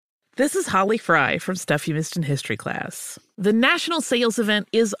This is Holly Fry from Stuff You Missed in History Class. The national sales event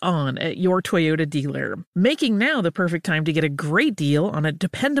is on at your Toyota dealer, making now the perfect time to get a great deal on a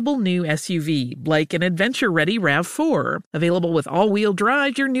dependable new SUV, like an adventure-ready RAV4. Available with all-wheel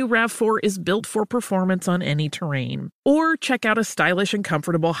drive, your new RAV4 is built for performance on any terrain. Or check out a stylish and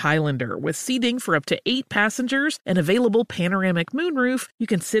comfortable Highlander with seating for up to 8 passengers and available panoramic moonroof. You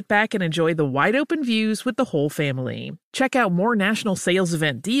can sit back and enjoy the wide-open views with the whole family. Check out more national sales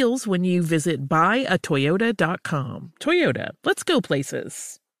event deals when you visit buyatoyota.com. Toyota, let's go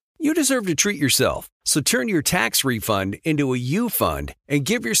places. You deserve to treat yourself, so turn your tax refund into a U fund and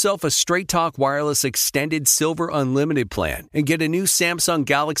give yourself a Straight Talk Wireless Extended Silver Unlimited plan and get a new Samsung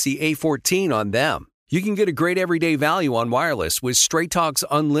Galaxy A14 on them. You can get a great everyday value on wireless with Straight Talk's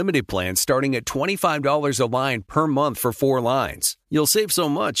Unlimited plan starting at $25 a line per month for 4 lines. You'll save so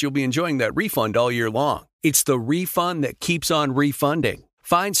much you'll be enjoying that refund all year long. It's the refund that keeps on refunding.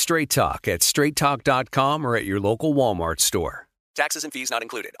 Find Straight Talk at straighttalk.com or at your local Walmart store. Taxes and fees not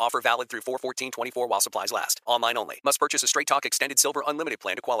included. Offer valid through 4/14/24 while supplies last. Online only. Must purchase a Straight Talk Extended Silver Unlimited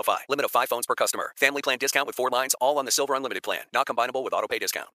plan to qualify. Limit of 5 phones per customer. Family plan discount with 4 lines, all on the Silver Unlimited plan. Not combinable with auto-pay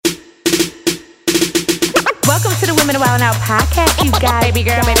discount. Welcome to the Women of Wild Out podcast, you guys. Baby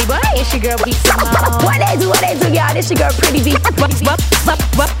girl, baby boy, it's your girl, B. Simone. What they do, y'all? It's your girl, Pretty B.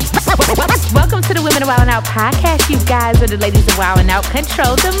 Welcome to the Women of Wild Out podcast, you guys, where the ladies of Wild Out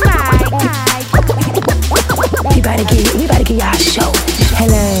control the mic. We better get y'all a show.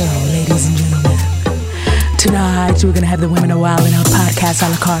 Hello, ladies and gentlemen. Tonight, we're going to have the Women of Wild Out podcast a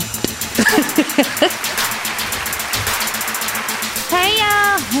la carte. Hey, y'all.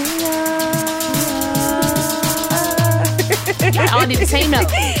 I all need the same note.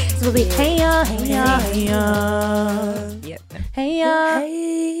 So we'll be, hey, y'all. Yep. Hey, y'all.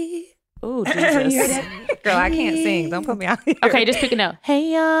 Hey. Oh, Jesus. Girl, I can't sing. Don't put me out here. Okay, just pick a note.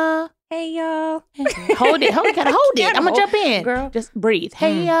 Hey, y'all. Hey, y'all. Hold it. You gotta hold it. I'm gonna jump in. Girl. Just breathe.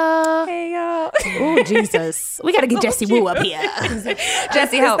 Hey, y'all. Hey, y'all. Oh, Jesus. We gotta get Jessie Woo up here.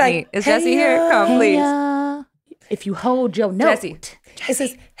 Jesse, help me. Is Jesse here? Come, Hey, please. y'all. If you hold your note. Jesse. It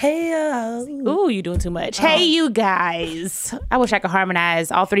says, hey, Ooh, you doing too much. Hey, you guys. I wish I could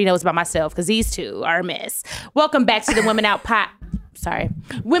harmonize all 3 notes by myself because these 2 are a mess. Welcome back to the Women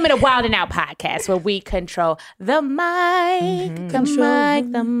of Wild and Out podcast, where we control the mic,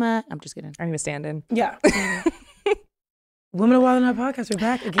 the mic. I'm just kidding. Aren't even standing. Yeah. Women of Wild Out podcast, we're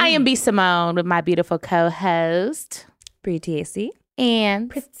back again. I am B. Simone with my beautiful co-host, Bree TAC. and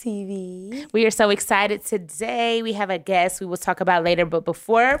TV. we are so excited today. We have a guest we will talk about later, but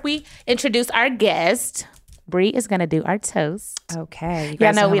before we introduce our guest, Bree is going to do our toast. Okay.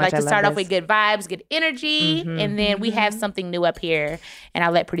 Y'all know we like to start off with good vibes, good energy, and then we have something new up here, and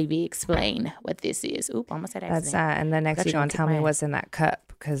I'll let Pretty V explain what this is. Oop, almost had That's accident. and then next Thought you're you gonna gonna tell kick me my what's in that cup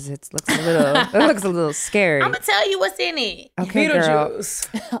because it looks a little scary. I'm going to tell you what's in it. Okay, girl.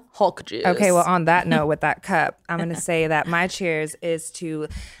 Beetlejuice. Hulk juice. Okay, well, on that note, with that cup, I'm going to say that my cheers is to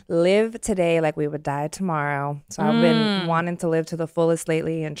live today like we would die tomorrow. So I've been wanting to live to the fullest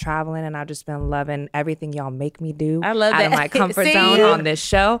lately and traveling, and I've just been loving everything y'all make me do I love out that. of my comfort See? zone on this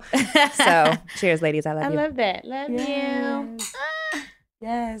show. So cheers, ladies. I love I you. love that. Love you.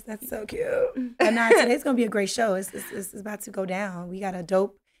 Yes, that's so cute. But nah, today's going to be a great show. It's about to go down. We got a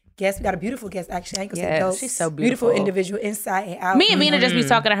dope guest. We got a beautiful guest, actually. I ain't going to say Yes. dope. She's so Beautiful beautiful. individual, inside and out. Me and Mina just be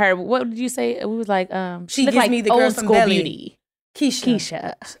talking to her. What did you say? We was like, She looked gives like me the girl old from school Belly. beauty.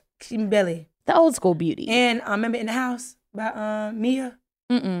 Keisha. Belly. The old school beauty. And remember In the House by Mia,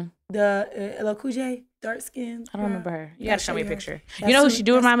 Mm-mm. the LL Cool J, dark skin. I don't remember her. You gotta show me a picture. That's You know who who- she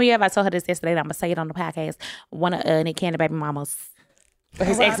do that's- remind me of? I told her this yesterday. And I'm gonna say it on the podcast. One of Nick Cannon baby mamas. Or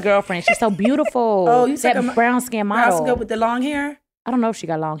his ex-girlfriend. She's so beautiful. Oh, you that talking about brown skin Brown model. skin with the long hair. I don't know if she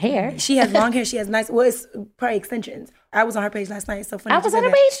got long hair. She has long hair. She has nice. Well, it's probably extensions. I was on her page last night. It's so funny. I you was said on her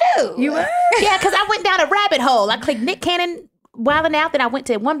that. page too. You were? Yeah, because I went down a rabbit hole. I clicked Nick Cannon wilding out. Then I went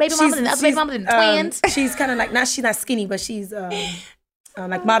to one baby mama, then the other baby mama, then the twins. She's kind of like she's not skinny, but she's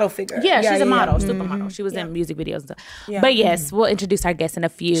like model figure. Yeah, she's a model, Mhm. supermodel. She was in music videos and stuff. Yeah. But yes, we'll introduce our guest in a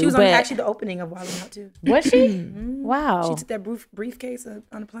few. She was but on actually the opening of Wild 'N Out too. was she? Wow. She took that briefcase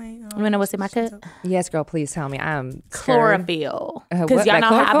on the plane. You wanna know what's in my cup? Yes, girl, please tell me. I'm scared. Chlorophyll. Because what? y'all Like know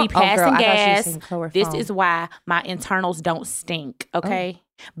how I be chloroform? Oh, girl, passing I thought she was gas. saying chloroform. This is why my internals don't stink, okay?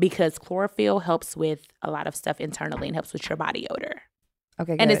 Because chlorophyll helps with a lot of stuff internally and helps with your body odor.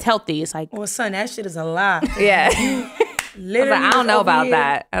 Okay, And good. it's healthy. It's like, Well, son, that shit is a lie. Yeah. Literally, I don't was know over about here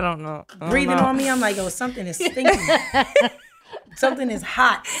that. I don't know. Breathing on me, I'm like, yo, something is stinking. Something is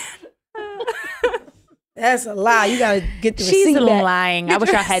hot. That's a lie. You gotta get the receipt she's back. lying. I wish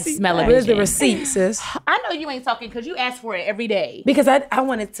I had smell of Where's the receipt, sis? I know you ain't talking because you ask for it every day. Because I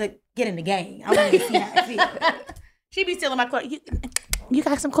wanted to get in the gang. I want to see how I feel. She be stealing my chlorophyll. You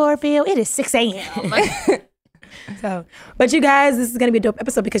got some chlorophyll? It is 6 a.m. So, but you guys, this is going to be a dope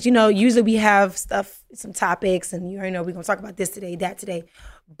episode because, you know, usually we have stuff, some topics, and you already know we're going to talk about this today, that today.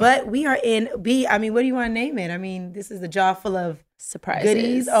 But we are in B. I mean, what do you want to name it? I mean, this is the jar full of Surprises.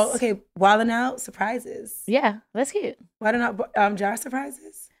 goodies. Oh, okay. Wildin' Out surprises. Yeah, let's get it. Wildin' Out jar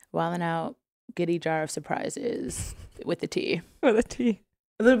surprises. Wildin' Out goodie jar of surprises with the tea. With a T.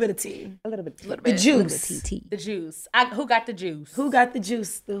 A little bit of tea. A little bit. The juice. The juice. Who got the juice? Who got the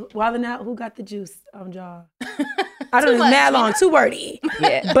juice? The Wildin' Out. Who got the juice? Jar. I don't know. Mad long. Too wordy.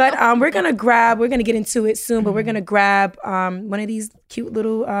 Yeah. But we're gonna get into it soon. But we're gonna grab one of these cute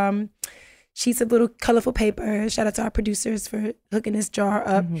little sheets of little colorful paper. Shout out to our producers for hooking this jar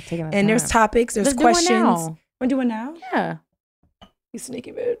up. And there's topics. There's questions. Wanna do one now? Yeah. You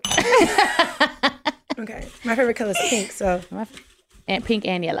sneaky bitch. Okay. My favorite color is pink. So. And pink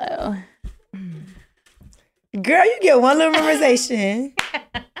and yellow. Girl, you get one little memorization.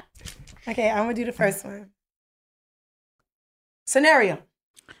 Okay, I'm gonna do the first one. Scenario.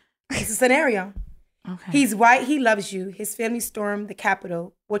 It's a scenario. Okay. He's white, he loves you. His family stormed the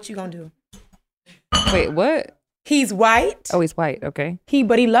Capitol. What you gonna do? Wait, what? He's white. Oh, he's white. Okay.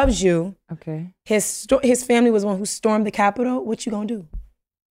 But he loves you. Okay. His family was the one who stormed the Capitol. What you gonna do?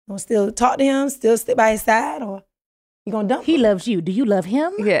 Gonna still talk to him? Still stick by his side, or you gonna dump him? He loves you. Do you love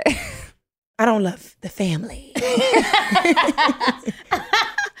him? Yeah. I don't love the family.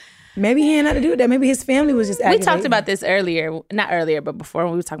 Maybe he had nothing to do with that. Maybe his family was just We aggravating. talked about this earlier. Not earlier, but before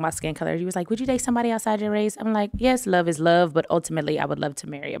when we were talking about skin color. He was like, would you date somebody outside your race? I'm like, yes, love is love, but ultimately I would love to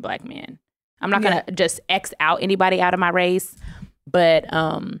marry a black man. I'm not going to just X out anybody out of my race, but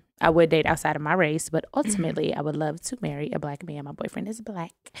I would date outside of my race. But ultimately, I would love to marry a black man. My boyfriend is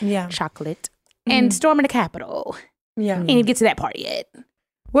black, chocolate, and storming the Capitol. Yeah. Ain't even get to that part yet.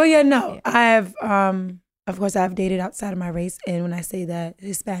 Well, yeah, no. I have, of course, I've dated outside of my race. And when I say that,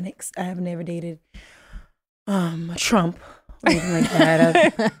 Hispanics, I have never dated Trump or anything like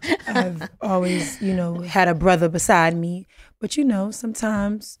that. I've always, had a brother beside me. But,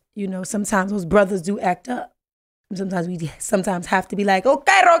 sometimes those brothers do act up. Sometimes we have to be like,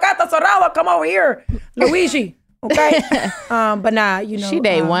 okay, Rogata Sorrava, come over here. Luigi. Okay? But nah, She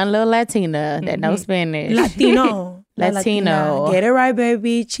date one little Latina that knows Spanish. Latino. Latino. Get it right,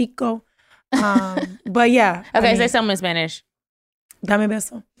 baby. Chico. But yeah. Okay, say something in Spanish. Dame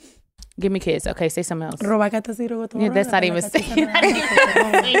beso. Give me a kiss. Okay, say something else. Yeah, that's not even saying.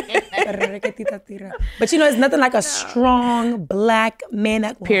 But it's nothing like a strong black man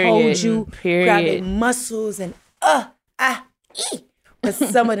that will hold you, grab your muscles and But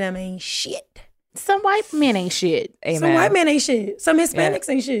some of them ain't shit. Some white men ain't shit. Amen. Some white men ain't shit. Some Hispanics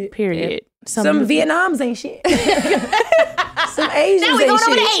ain't shit. Period. Some Vietnams ain't shit. Some Asians now we ain't going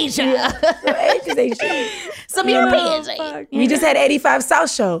over to shit. Asia. Yeah. Some Asians ain't shit. Some Europeans ain't. We just had 85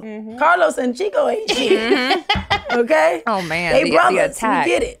 South show. Carlos and Chico ain't shit. Okay? Oh man, They brothers. the attack.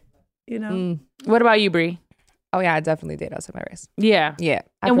 We get it. What about you, Bree? Oh yeah, I definitely date outside my race. Yeah. Yeah,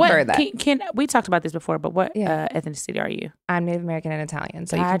 I and prefer what, that. Can we talked about this before, but what Yeah. ethnicity are you? I'm Native American and Italian,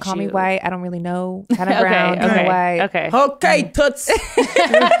 so you Got can call me you. white. I don't really know. Kind of brown, kind of white. Okay. Okay, toots.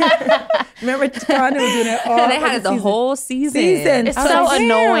 Remember Tanya was doing that all They had it the whole season. It's I was so like,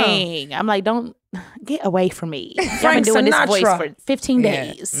 damn. annoying. I'm like, don't get away from me. I've been doing this voice Sinatra. for 15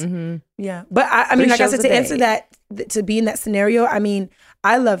 days. Mm-hmm. Yeah, but I mean, 3 like I shows said, a to day. answer that, to be in that scenario, I mean,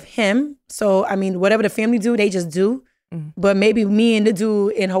 I love him. So, I mean, whatever the family do, they just do. But maybe me and the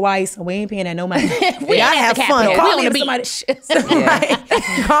dude in Hawaii, so we ain't paying that no money. We I ain't have at the fun. Capitol. Call We me on if the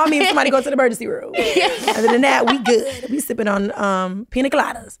somebody, call me if somebody goes to the emergency room. Other than that, we good. We sipping on pina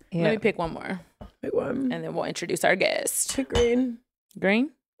coladas. Yeah. Let me pick one more, Big one. and then we'll introduce our guest. Pick green.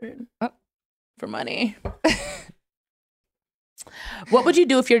 Green? Green. For money. What would you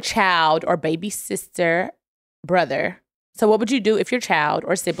do if your child or baby sister, brother, so what would you do if your child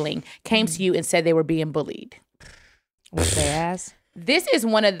or sibling came to you and said they were being bullied? Whip their ass. This is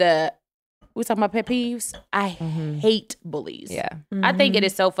one of the, we talking about pet peeves. I hate bullies. Yeah, I think it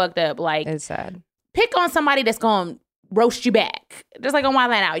is so fucked up. Like, it's sad. pick on somebody that's going to roast you back. Just like on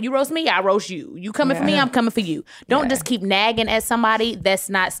Wild 'N Out. You roast me, I roast you. You coming for me, I'm coming for you. Don't just keep nagging at somebody that's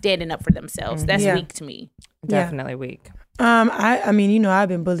not standing up for themselves. That's Yeah. weak to me. Definitely weak. I mean, I've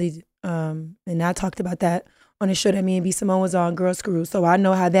been bullied, and I talked about that on the show that me and B Simone was on, Girl Screw. So I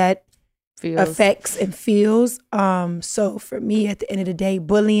know how that Feels. affects and feels. So for me, at the end of the day,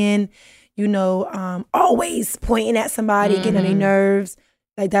 bullying, always pointing at somebody, getting on their nerves.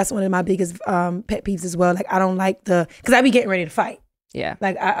 Like that's one of my biggest pet peeves as well. Like I don't like because I be getting ready to fight. Yeah.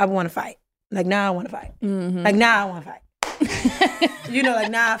 Like I want to fight. Like now I want to fight. Like now I want to fight. You know,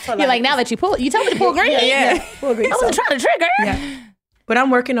 like now I feel You're like, now that you told me to pull green. Yeah, full green. I wasn't trying to trigger. Yeah. But I'm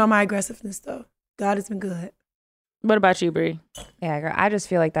working on my aggressiveness though. God has been good. What about you, Bree? Yeah, girl, I just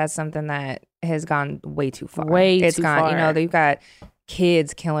feel like that's something that has gone way too far. Way too gone, far. You know, you've got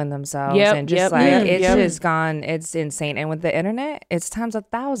kids killing themselves Yep, and just yep, like yep, it's yep. just gone. It's insane. And with the internet, it's times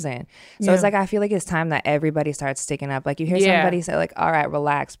 1,000. So Yeah. it's like I feel like it's time that everybody starts sticking up. Like you hear Yeah. somebody say like, "All right,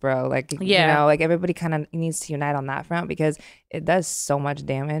 relax, bro." Like Yeah. you know, like everybody kind of needs to unite on that front because it does so much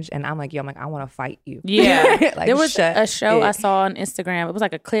damage. And I'm like, I want to fight you. Yeah. Like, there was shut a show it. I saw on Instagram. It was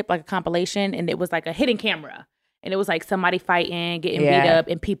like a clip, like a compilation, and it was like a hidden camera. And it was like somebody fighting, getting beat Yeah. up,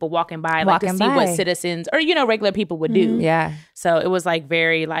 and people walking by, like to Walking see what by. citizens or, you know, regular people would do. Yeah. So it was like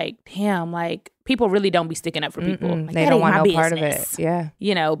very like, damn, like people really don't be sticking up for people. Mm-mm. Like, They that don't ain't want my no part of business. it. Yeah.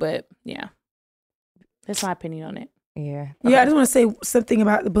 You know, but yeah. That's my opinion on it. Yeah. Yeah, I just want to say something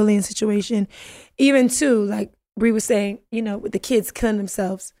about the bullying situation. Even too, like Bree was saying, you know, with the kids killing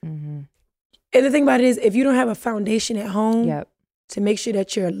themselves. Mm-hmm. And the thing about it is, if you don't have a foundation at home Yep. to make sure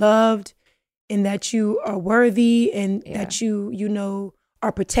that you're loved and that you are worthy and Yeah. that you know,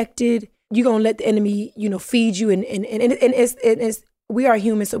 are protected, you're going to let the enemy, you know, feed you. And it's we are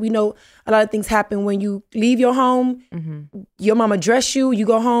human, so we know a lot of things happen when you leave your home. Mm-hmm. Your mama dress you, you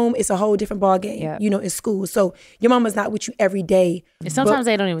go home, it's a whole different ball game, Yep. you know, in school. So your mama's not with you every day. And sometimes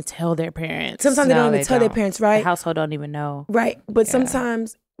they don't even tell their parents. Sometimes they No, don't even they tell their don't. parents, the right? household don't even know. Right. But Yeah.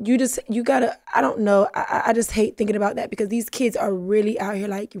 sometimes you gotta, I don't know. I just hate thinking about that because these kids are really out here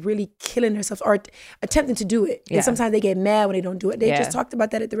like really killing themselves or attempting to do it. Yeah. And sometimes they get mad when they don't do it. They Yeah. just talked about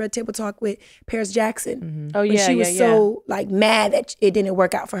that at the Red Table Talk with Paris Jackson. Mm-hmm. Oh, When yeah, she was so like mad that it didn't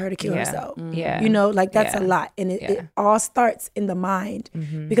work out for her to kill Yeah. herself. Yeah. You know, like that's Yeah. a lot. And it Yeah. all starts in the mind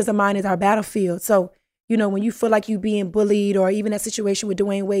Mm-hmm. because the mind is our battlefield. So, you know, when you feel like you being bullied or even that situation with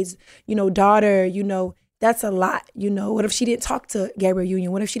Dwayne Wade's, you know, daughter, you know, that's a lot. You know, what if she didn't talk to Gabrielle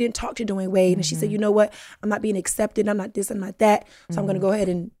Union? What if she didn't talk to Dwayne Wade? And she said, you know what? I'm not being accepted. I'm not this, I'm not that. So I'm going to go ahead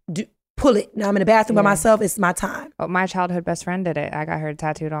and pull it. Now I'm in the bathroom by myself. It's my time. Well, my childhood best friend did it. I got her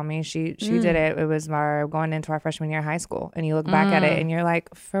tattooed on me. She did it. It was going into our freshman year of high school. And you look back at it and you're like,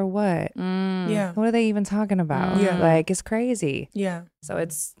 for what? Yeah. What are they even talking about? Yeah. Like, it's crazy. Yeah. So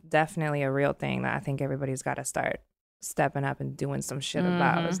it's definitely a real thing that I think everybody's got to start stepping up and doing some shit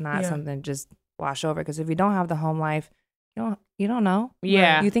about. It's not Yeah. something just wash over. Because if you don't have the home life, you don't know.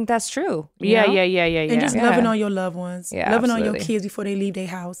 Yeah. You think that's true. you Yeah, know? yeah. And just Yeah. loving on your loved ones. Yeah, loving on your absolutely. kids before they leave their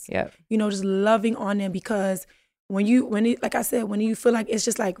house. Yep. You know, just loving on them because like I said, when you feel like it's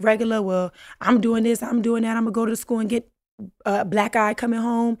just like regular, well, I'm doing this, I'm doing that, I'm gonna go to school and get black eye coming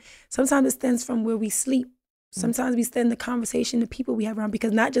home. Sometimes it stems from where we sleep. Sometimes we stem the conversation, the people we have around,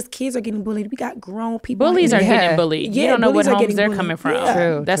 because not just kids are getting bullied. We got grown people. Bullies are Yeah. getting bullied. You Yeah, don't know what bullies are homes getting they're bullied. coming from. Yeah.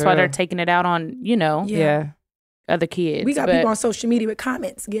 True, That's why true. they're taking it out on, you know, Yeah. other kids. We got But- people on social media with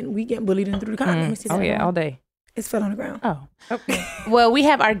comments. We getting bullied in through the comments. Let me see Oh, that. yeah. All day. It's fell on the ground. Oh. Well, we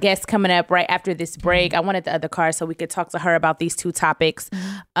have our guest coming up right after this break. I wanted the other car so we could talk to her about these two topics.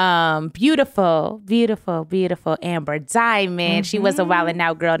 Beautiful, beautiful, beautiful Amber Diamond. She was a Wild 'N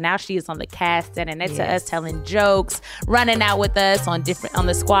Out girl. Now she is on the cast and it's to us telling jokes, running out with us on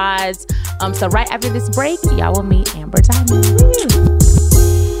the squads. So right after this break, y'all will meet Amber Diamond.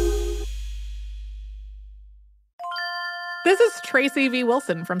 This is Tracy V.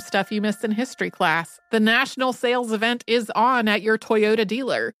 Wilson from Stuff You Missed in History Class. The national sales event is on at your Toyota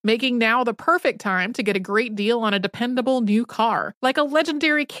dealer, making now the perfect time to get a great deal on a dependable new car. Like a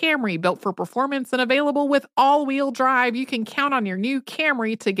legendary Camry built for performance and available with all-wheel drive, you can count on your new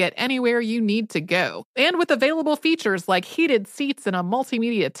Camry to get anywhere you need to go. And with available features like heated seats and a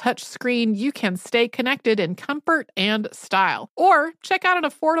multimedia touchscreen, you can stay connected in comfort and style. Or check out an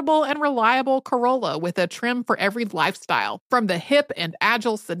affordable and reliable Corolla with a trim for every lifestyle. From the hip and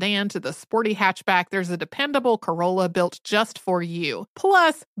agile sedan to the sporty hatchback, there's a dependable Corolla built just for you.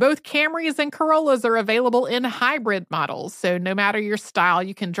 Plus, both Camrys and Corollas are available in hybrid models, so no matter your style,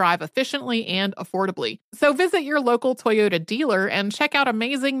 you can drive efficiently and affordably. So visit your local Toyota dealer and check out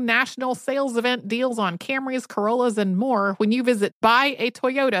amazing national sales event deals on Camrys, Corollas, and more when you visit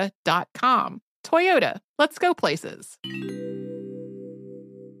buyatoyota.com. Toyota, let's go places.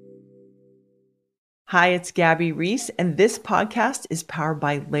 Hi, it's Gabby Reese, and this podcast is powered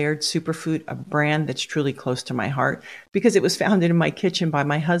by Laird Superfood, a brand that's truly close to my heart because it was founded in my kitchen by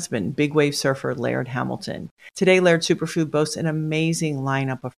my husband, big wave surfer Laird Hamilton. Today, Laird Superfood boasts an amazing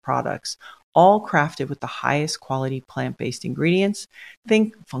lineup of products, all crafted with the highest quality plant-based ingredients.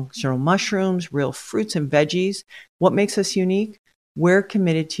 Think functional mushrooms, real fruits and veggies. What makes us unique? We're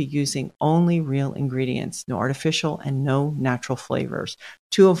committed to using only real ingredients, no artificial and no natural flavors.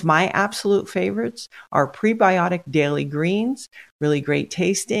 Two of my absolute favorites are prebiotic daily greens, really great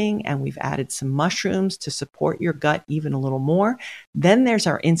tasting, and we've added some mushrooms to support your gut even a little more. Then there's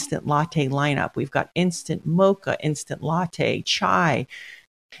our instant latte lineup. We've got instant mocha, instant latte, chai.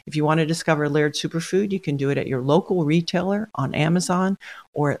 If you want to discover Laird Superfood, you can do it at your local retailer on Amazon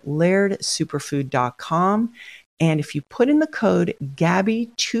or at lairdsuperfood.com. And if you put in the code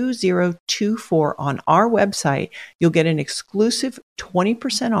GABBY2024 on our website, you'll get an exclusive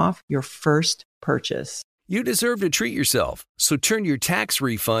 20% off your first purchase. You deserve to treat yourself, so turn your tax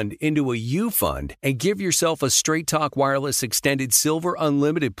refund into a U fund and give yourself a Straight Talk Wireless Extended Silver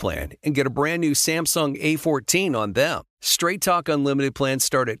Unlimited plan and get a brand new Samsung A14 on them. Straight Talk Unlimited plans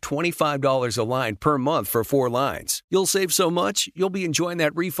start at $25 a line per month for 4 lines. You'll save so much, you'll be enjoying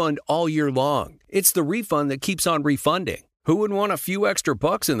that refund all year long. It's the refund that keeps on refunding. Who wouldn't want a few extra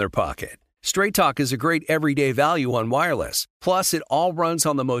bucks in their pocket? Straight Talk is a great everyday value on wireless. Plus, it all runs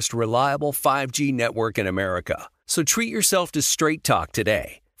on the most reliable 5G network in America. So treat yourself to Straight Talk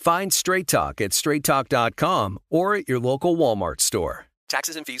today. Find Straight Talk at straighttalk.com or at your local Walmart store.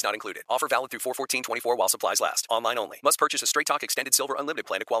 Taxes and fees not included. Offer valid through 4/14/24 while supplies last. Online only. Must purchase a Straight Talk Extended Silver Unlimited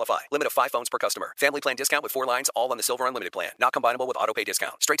plan to qualify. Limit of 5 phones per customer. Family plan discount with 4 lines, all on the Silver Unlimited plan. Not combinable with autopay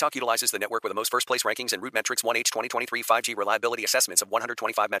discount. Straight Talk utilizes the network with the most first-place rankings and Root Metrics 1H 2023 5G reliability assessments of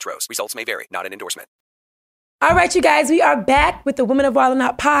 125 metros. Results may vary. Not an endorsement. All right, you guys, we are back with the Women of Wildin'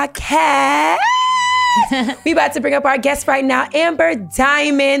 Out podcast. We about to bring up our guest right now, Amber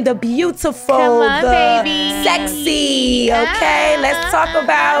Diamond, the beautiful, Come on, the baby. Sexy. Okay, let's talk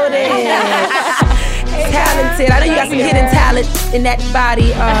about it. Talented. I know you got some hidden talent in that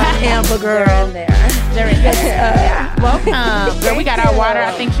body, Amber girl. They're in there. Welcome. Girl, we got our water.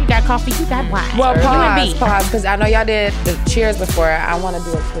 I think she got coffee. You got wine. Well, You and me. pause, because I know y'all did the cheers before. I want to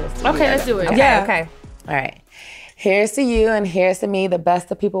do a cheers. Okay, let's do it. Okay. All right. Here's to you and here's to me. The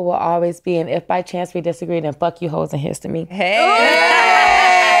best of people will always be. And if by chance we disagree, then fuck you hoes and here's to me. Hey.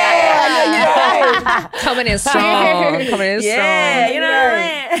 Coming in strong. Yeah, you know what I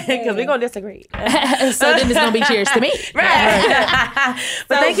mean? Because we're going to disagree. So then it's going to be cheers to me. Right.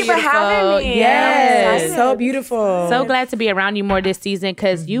 But thank you for having me. Yes, so beautiful. So glad to be around you more this season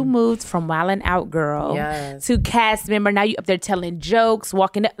because you moved from Wildin' Out Girl to cast member. Now you up there telling jokes,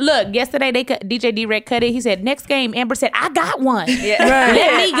 walking up. Look, yesterday DJ D-Rec cut it. He said, next game, Amber said, I got one. Yeah. Right.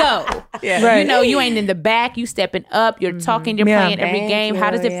 Let me go. Yeah. Right. You know, you ain't in the back. You stepping up. You're talking. You're playing every Thank game. you.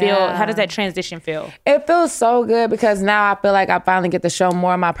 How does it feel? Yeah. How does that transition feel? It feels so good because now I feel like I finally get to show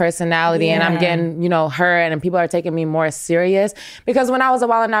more of my personality and I'm getting, her and people are taking me more serious. Because when I was a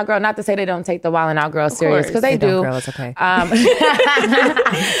Wildin' Out Girl, not to say they don't take the Wildin' Out Girl serious, because they do. Girl, it's okay. But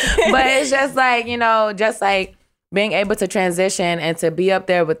it's just like, being able to transition and to be up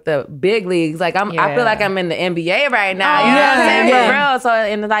there with the big leagues. Like I feel like I'm in the NBA right now. You know what I'm saying? For real. So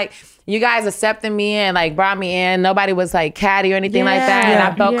and you guys accepted me and brought me in. Nobody was catty or anything like that. And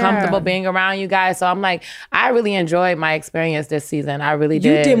I felt comfortable being around you guys. So I'm I really enjoyed my experience this season. I really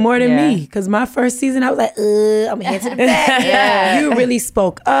did. You did more than me. Because my first season, I was like, I'm head to the back. You really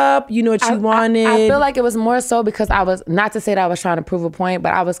spoke up. You know what you wanted. I feel like it was more so because I was, not to say that I was trying to prove a point,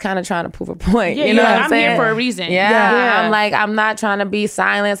 but I was kind of trying to prove a point. Yeah, you know what I'm saying? here for a reason. Yeah. I'm not trying to be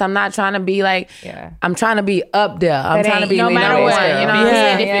silenced. I'm not trying to be I'm trying to be up there. I'm trying to be no matter what. You know what what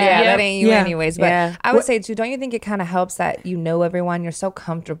I'm saying? That ain't you anyways. But Yeah. I would say too, don't you think it kind of helps that you know everyone? You're so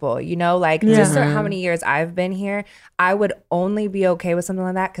comfortable, just how many years I've been here, I would only be okay with something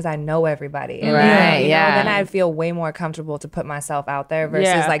like that because I know everybody. And Right, then I'd feel way more comfortable to put myself out there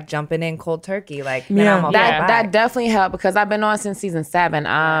versus jumping in cold turkey. Then I'm a That definitely helped because I've been on since season 7.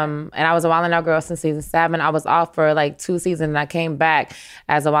 And I was a Wildin' Out Girl since season 7. I was off for 2 seasons and I came back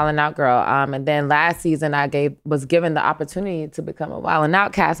as a Wildin' Out Girl. And then last season I was given the opportunity to become a Wildin'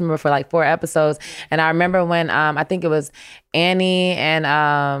 Out cast member for 4 episodes. And I remember when I think it was Annie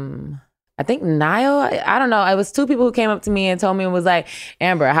and I think Niall, I don't know. It was 2 people who came up to me and told me, it was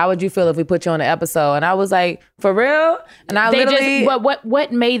Amber, how would you feel if we put you on the episode? And I was like, for real? And I literally...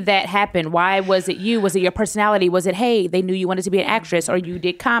 What made that happen? Why was it you? Was it your personality? Was it, hey, they knew you wanted to be an actress or you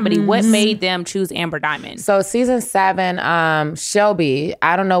did comedy? What made them choose Amber Diamond? So season 7, Shelby,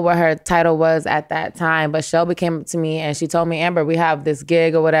 I don't know what her title was at that time, but Shelby came up to me and she told me, Amber, we have this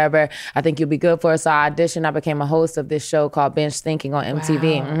gig or whatever. I think you'll be good for it. So I auditioned. I became a host of this show called Binge Thinking on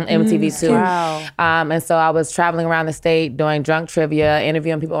MTV, MTV2. too. Wow. And so I was traveling around the state doing drunk trivia,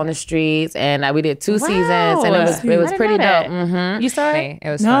 interviewing people on the streets, and we did 2 seasons, and it was pretty dope. You saw it? It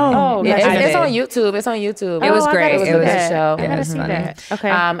was funny. Oh, It's on YouTube. It's on YouTube. It was great. It was a good show. I gotta see that. Okay.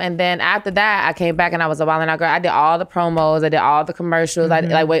 And then after that, I came back and I was a Wildin' Out girl. I did all the promos. I did all the commercials.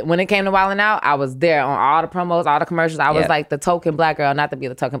 When it came to Wildin' Out, I was there on all the promos, all the commercials. I was like the token black girl, not to be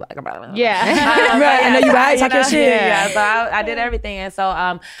the token black girl. Yeah. Right, I know you right. Talk your shit. Yeah. So I did everything, and so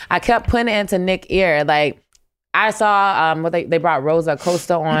I kept putting it into Nick's ear. Like I saw they brought Rosa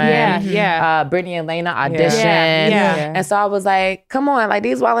Acosta on. Brittany and Lena audition. And so I was like, come on, like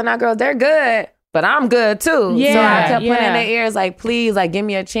these Wildin' Out girls, they're good. But I'm good too. Yeah, so I kept putting in their ears, like, please, like, give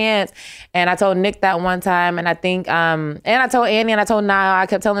me a chance. And I told Nick that one time, and I think, and I told Andy and I told Niall, I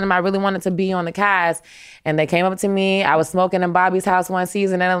kept telling them I really wanted to be on the cast. And they came up to me. I was smoking in Bobby's house one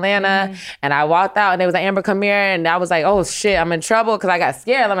season in Atlanta, and I walked out, and they was like, Amber, come here. And I was like, oh shit, I'm in trouble, because I got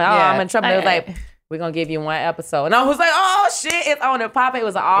scared. I'm like, I'm in trouble. They was like, we're going to give you one episode. And I was like, oh shit, it's on and popping. It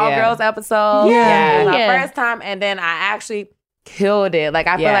was an all-girls episode. It was my first time, and then I actually killed it. Like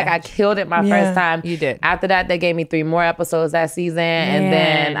I feel like I killed it my first time. You did. After that, they gave me 3 more episodes that season, and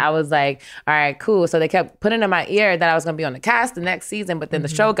then I was like, all right, cool. So they kept putting in my ear that I was gonna be on the cast the next season, but then the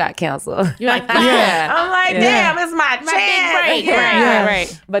show got canceled. You're like, I'm like, damn, it's my chance. big break.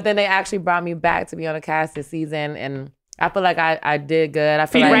 Right. But then they actually brought me back to be on the cast this season, and I feel like I did good. I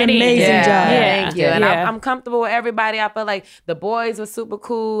feel You like did an amazing job. Thank you. And Yeah. I'm comfortable with everybody. I feel like the boys were super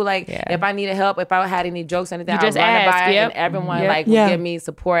cool. Like if I needed help, if I had any jokes or anything, You I would just run it by ask, and everyone like would give me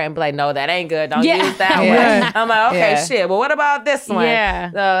support and be like, no, that ain't good. Don't use that one. I'm like, okay, shit. Well, what about this one? Yeah.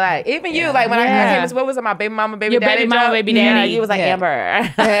 So like even you, like when I came, what was it? My baby mama, baby Your daddy. baby mama, joke? baby daddy. Yeah, you was like Amber.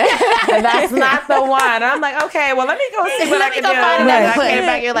 And that's not the one. And I'm like, okay, well let me go see what I can do. And I came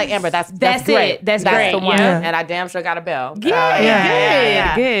back, you're like, Amber, that's great. it. That's the great. one. Yeah. And I damn sure got a bell. Good.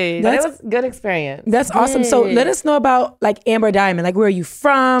 But it was a good experience. That's awesome. So let us know about like Amber Diamond. Like where are you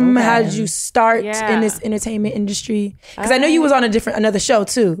from? How did you start in this entertainment industry? Because I know you was on another show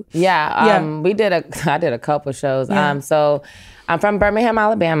too. I did a couple shows. So I'm from Birmingham,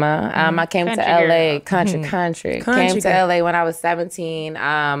 Alabama. I came to LA, country. Came to LA when I was 17. Me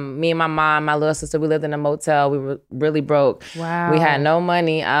and my mom, my little sister, we lived in a motel. We were really broke. Wow. We had no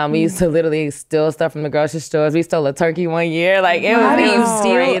money. We used to literally steal stuff from the grocery stores. We stole a turkey one year. Like it was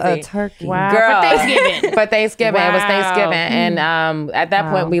Steal crazy. a turkey. Wow. Girl. For Thanksgiving. For Thanksgiving. It was Wow. Thanksgiving. And at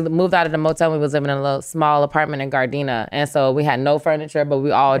that point, we moved out of the motel. We was living in a little small apartment in Gardena. And so we had no furniture, but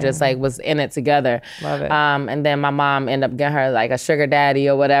we all just like was in it together. Love it. And then my mom ended up getting her like a sugar daddy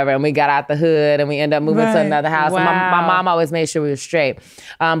or whatever. And we got out the hood and we ended up moving to another house. And my mom always made sure we were straight.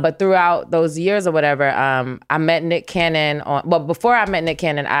 But throughout those years or whatever, I met Nick Cannon before I met Nick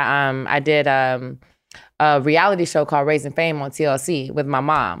Cannon, I did a reality show called Raising Fame on TLC with my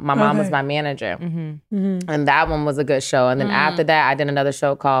mom. My mom was my manager. And that one was a good show. And then after that, I did another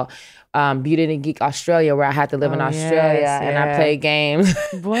show called Beauty and Geek Australia, where I had to live in Australia and I played games.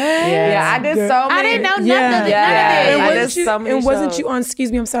 What? I did so many. I didn't know Yeah. none of it. And I wasn't did you? so many And wasn't shows. you on?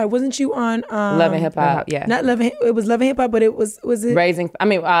 Excuse me, I'm sorry. Wasn't you on? Love and Hip Hop. Not Love. It was Love and Hip Hop, but it was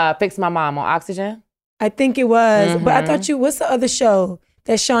it? Fix My Mom on Oxygen. I think it was. But I thought you. What's the other show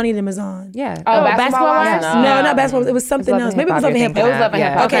that Shawnee them is on? Yeah. Oh, Basketball Wives? No, not basketball. It was something Love else. and Maybe it was Hip Love and Hop, Hip It Hop. was Love and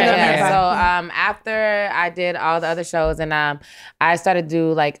Hip Hop. Okay, Love and yeah. Hip Hop. So after I did all the other shows, and I started to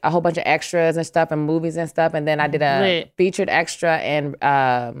do like a whole bunch of extras and stuff and movies and stuff, and then I did a featured extra in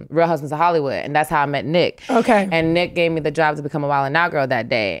Real Husbands of Hollywood, and that's how I met Nick. Okay. And Nick gave me the job to become a Wild 'N Out girl that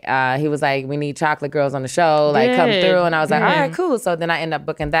day. He was like, "We need chocolate girls on the show, like come through," and I was like, "All right, cool." So then I ended up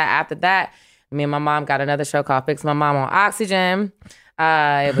booking that. After that, me and my mom got another show called Fix My Mom on Oxygen.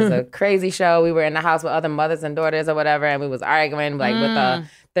 It was a crazy show. We were in the house with other mothers and daughters or whatever, and we was arguing like with the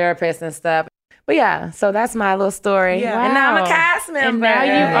therapist and stuff. But yeah, so that's my little story. Yeah. And now I'm a cast member. And now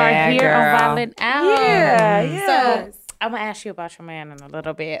you are here on Violent Out. Yeah. So I'm going to ask you about your man in a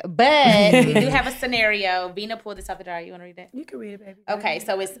little bit. But we do have a scenario. Vina pulled this off the jar. You want to read it? You can read it, baby. Okay,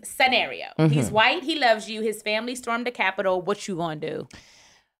 so it's scenario. He's white. He loves you. His family stormed the Capitol. What you going to do?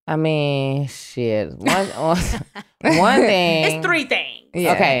 I mean, shit. One thing. It's 3 things.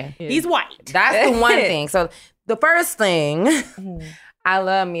 Yeah. Okay. He's white. That's the one thing. So the first thing, I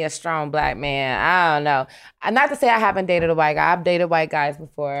love me a strong black man. I don't know. Not to say I haven't dated a white guy. I've dated white guys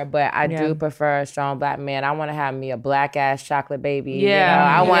before, but I do prefer a strong black man. I want to have me a black ass chocolate baby. Yeah.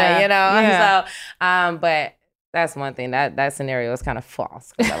 You know? I want, Yeah. So, but that's one thing. That scenario is kind of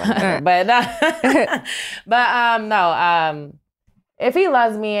false. 'Cause I would never- but no. if he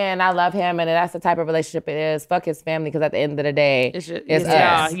loves me and I love him and that's the type of relationship it is, fuck his family, because at the end of the day, it's us.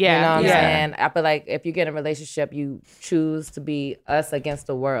 Yeah. You know what I'm saying? I feel like if you get in a relationship, you choose to be us against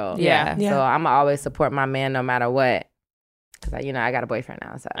the world. Yeah. So I'm going to always support my man no matter what. Because, I got a boyfriend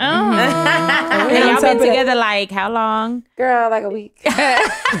now. So. And y'all been together like how long? Girl, like a week.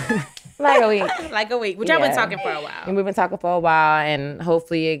 Like a week. Like a week. But y'all been talking for a while. And we've been talking for a while, and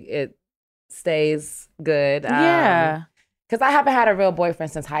hopefully it stays good. Yeah. Because I haven't had a real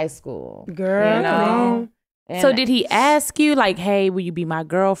boyfriend since high school. Girl. You know? And So did he ask you like, hey, will you be my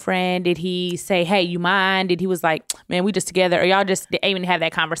girlfriend? Did he say, hey, you mind? Did he was like, man, we just together? Or y'all just didn't even have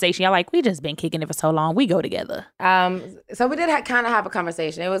that conversation? Y'all like, we just been kicking it for so long. We go together. So we did kind of have a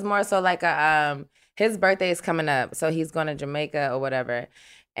conversation. It was more so like his birthday is coming up, so he's going to Jamaica or whatever.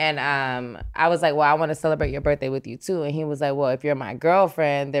 And I was like, well, I want to celebrate your birthday with you too. And he was like, well, if you're my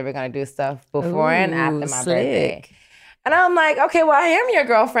girlfriend, then we're going to do stuff before and after my birthday. And I'm like, okay, well, I am your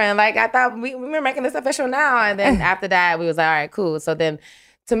girlfriend. Like, I thought we were making this official now. And then after that, we was like, all right, cool. So then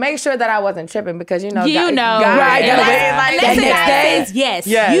to make sure that I wasn't tripping, because, right. Like, next day, yes,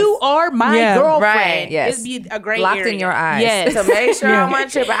 you are my girlfriend. Right. Yes. It'd be a great Locked area. in your eyes. Yes. To make sure I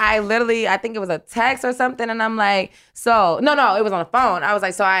wasn't tripping, I think it was a text or something. And I'm like, no, it was on the phone. I was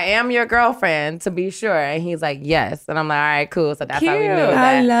like, so I am your girlfriend, to be sure. And he's like, yes. And I'm like, all right, cool. So that's how we knew that.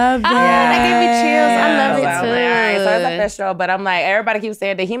 I love that. That gave me chills. I love it I'm too. like, all right, so it's official. But I'm like, everybody keeps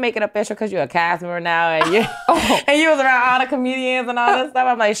saying, did he make it official because you're a cast member now and you and you was around all the comedians and all this stuff?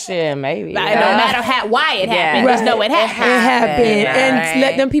 I'm like, shit, maybe. Like, no matter why it happened, just know it happened. It happened. And Right.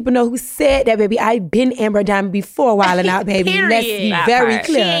 let them people know who said that, baby. I've been Amber Diamond before Wildin' Out, baby. Period. Let's be That very part.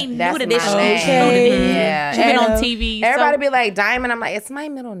 She clear. ain't new That's to this my shit. name. She new to this. Yeah. She been And on TV. Everybody so. be like, Diamond. I'm like, it's my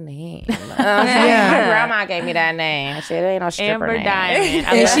middle name. My grandma gave me that name. Shit, it ain't no stripper Amber name. Diamond. I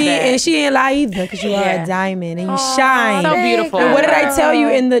And love she that. and she ain't lie either, because you are a diamond and you shine. so beautiful. And what did I tell you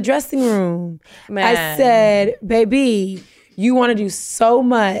in the dressing room? I Man. said, baby, you want to do so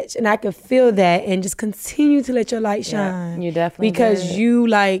much, and I could feel that, and just continue to let your light shine. you definitely because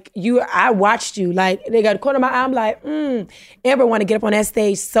did. I watched you. Like, they got a corner of my eye. I'm like, Amber want to get up on that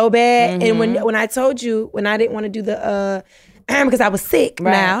stage so bad. And when I told you, when I didn't want to do the because I was sick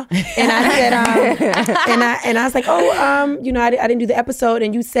now, and I said, and I was like, I didn't do the episode,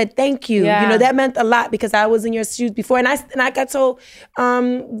 and you said thank you. Yeah. You know, that meant a lot, because I was in your shoes before, and I got told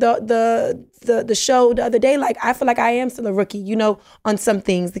the show the other day, like, I feel like I am still a rookie, you know, on some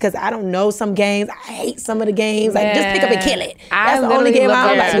things, because I don't know some games. I hate some of the games. Like, just pick up and kill it. That's the only game I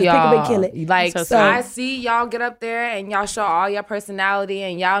don't like. Just pick up and kill it. Like, So- I see y'all get up there and y'all show all your personality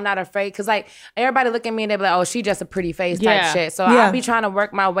and y'all not afraid. Cause like everybody look at me and they be like, oh, she just a pretty face type shit. So Yeah. I'll be trying to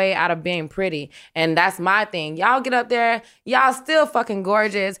work my way out of being pretty. And that's my thing. Y'all get up there, y'all still fucking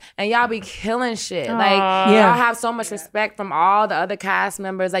gorgeous and y'all be killing shit. Like, y'all have so much respect from all the other cast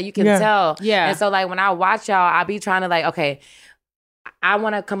members. Like, you can tell. Yeah. And so like when I watch y'all, I be trying to like, okay, I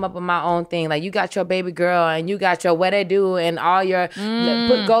want to come up with my own thing. Like, you got your baby girl and you got your what they do and all your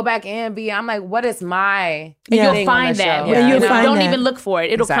go back and be. I'm like, what is my And thing you'll find on the that. show? When you'll you find don't that. even look for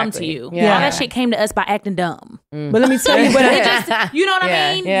it. It'll come to Exactly. you. Yeah. All that shit came to us by acting dumb. But let me tell you what It just, you know what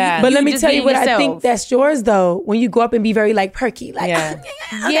I mean? Yeah. But let me just tell you being what I think yourself. that's yours, though. When you go up and be very like perky, like Yeah.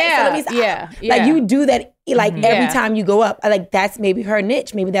 like you do that like every Yeah. time you go up. Like, that's maybe her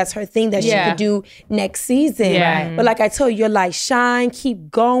niche. Maybe that's her thing that she could do next season. Yeah. But like I told you, you're like, shine, keep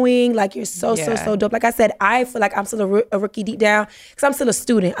going. Like, you're so dope. Like I said, I feel like I'm still a rookie deep down, because I'm still a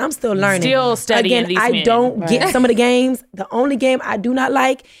student. I'm still learning. Still studying Again, these I men. don't get some of the games. The only game I do not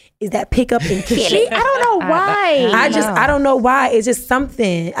like is that pick up and kill it. I don't know why. I don't know why. It's just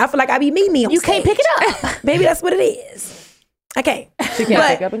something. I feel like I be me on You can't stage. pick it up. Maybe that's what it is. Okay. She can't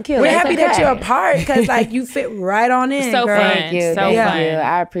pick up and kill we're it. happy It's that okay. you're a part, because like you fit right on in. So girl. fun. Thank you. So Thank fun. you.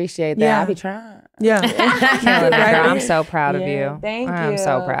 I appreciate that. Yeah. I be trying. Yeah. Killing it, Right girl. on I'm in. so proud of you. Thank I'm you.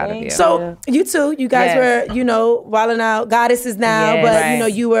 so proud of Thank you. So you two, you guys Yes. were, wilding out goddesses now, Yes. but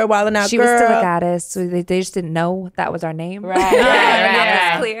Right. you were wilding out She girl. was still a goddess, so they just didn't know that was our name. Right.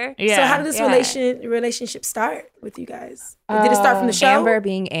 That was clear. Yeah. So how did this relationship start with you guys? Did it start from the show? Amber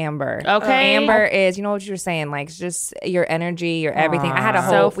being Amber. Okay. Amber is, you know what you were saying, like, it's just your energy, your everything. I had a So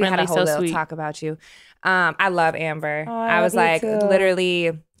whole, friendly, we had a whole so little sweet. talk about you. I love Amber. I love was you like, too.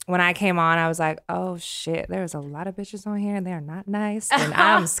 literally, when I came on, I was like, oh shit, there's a lot of bitches on here and they're not nice. And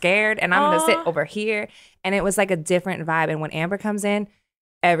I'm scared and I'm gonna sit over here. And it was like a different vibe. And when Amber comes in,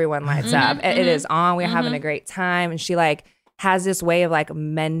 everyone lights up. It is on. We're having a great time. And she like has this way of like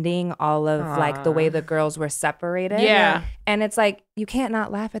mending all of like the way the girls were separated. Yeah. And it's like, you can't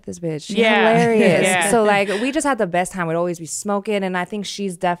not laugh at this bitch. She's Yeah. hilarious. Yeah. So like we just had the best time. We'd always be smoking. And I think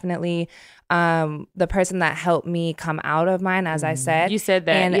she's definitely the person that helped me come out of mine, as I said. You said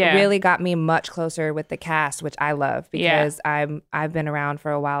that, and yeah. it really got me much closer with the cast, which I love because I've been around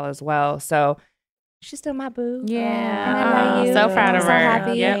for a while as well. So she's still my boo. Yeah. And I love you. So proud of I'm her. So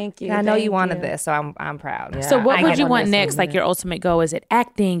happy. Yep. Thank you. And I know thank you wanted this, so I'm proud. Yeah. So what I would get you on want this next? one. Like your ultimate goal? Is it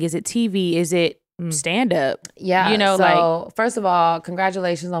acting? Is it TV? Is it stand up? Yeah, You know, so first of all,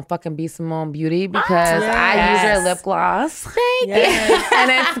 congratulations on fucking B. Simone Beauty because I use her lip gloss. Thank you.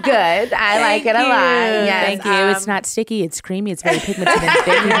 And it's good. I like it a lot. Yes, Thank you. It's not sticky. It's creamy. It's very pigmented and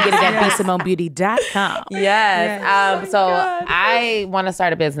thick. You can get it at bsimonebeauty.com. Yes. So I want to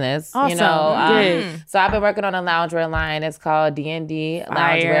start a business. Awesome. You know, Good. so I've been working on a loungewear line. It's called D&D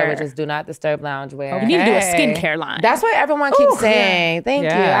Loungewear, which is Do Not Disturb Loungewear. You need to do a skincare line. That's what everyone keeps saying. Thank you.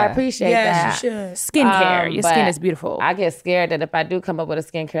 I appreciate Yes, that. you should. skincare. Your but skin is beautiful. I get scared that if I do come up with a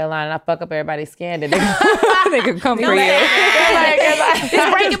skincare line and I fuck up everybody's skin, that they could come for you.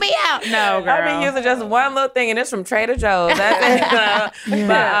 It's breaking me out. No, girl. I've been using just one little thing, and it's from Trader Joe's. That's it.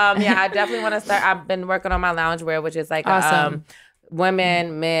 But I definitely want to start. I've been working on my loungewear, which is like Awesome.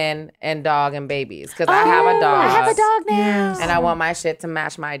 Women, men, and dog and babies. Because I have a dog. I have a dog now. And I want my shit to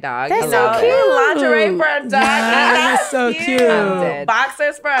match my dog. That's you so know? cute. Lingerie for a dog. That's so cute. I'm dead.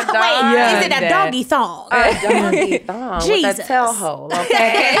 Boxers for a dog. Yeah. Is it a doggy thong? A doggy thong with Jesus. a tail hole,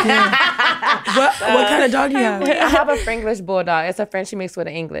 okay? What kind of dog do you have? I have a French bulldog. It's a Frenchie mixed with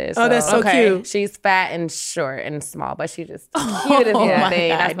an English. Oh, that's so Okay. cute. She's fat and short and small, but she just cute as Oh my anything.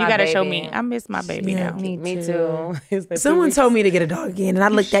 God. That's You my gotta show baby. me. I miss my baby now. Me too. Someone told me to get a dog again, and I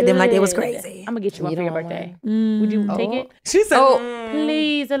looked at them like they was crazy. I'm gonna get you one You for your don't want birthday. Would you take it? She said,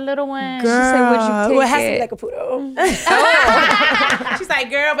 Please, a little one. Girl, take it has to it? be like a poodle. She's like,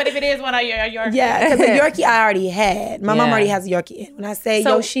 girl, but if it is one of your Yeah, because the Yorkie I already had. My mom Yeah. already has a Yorkie. And when I say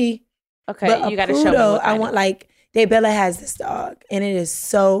So- Yoshi, Okay, but you a gotta show me. poodle, what I want like Daybella has this dog, and it is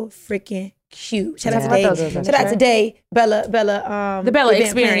so freaking cute. Shout out to Yeah. Day. Shout out to Day. Bella. the Bella Event Planning,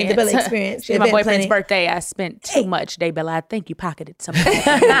 Experience. The Bella Experience. It's my Event boyfriend's Planning. birthday. I spent too much day, Bella. I think you pocketed something.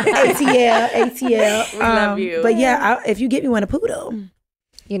 ATL. We love you. But yeah, if you get me one a poodle, You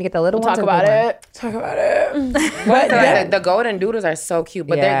gonna get the little ones talk or the about big one? it. talk about it. But that- the golden doodles are so cute,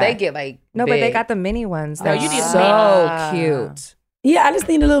 but Yeah. they get like No, but they big. got the mini ones. They're you need a so cute. Yeah, I just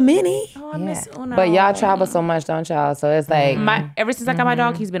need a little mini. Oh, I miss Uno. But y'all travel so much, don't y'all? So it's like Ever since I got my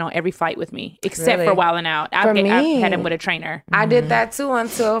dog, he's been on every flight with me, except Really? for Wildin' Out. I've me. had him with a trainer. I did that too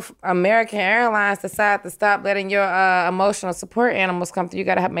until American Airlines decided to stop letting your emotional support animals come through. You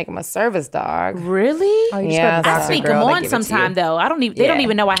gotta make them a service dog. Really? Oh, you just Yeah, go to the I doctor, sneak girl, them they on give it to you. sometime though. I don't even. They don't Yeah.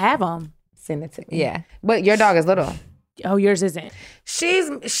 even know I have them. Send it to me. Yeah. But your dog is little. Oh, yours isn't. She's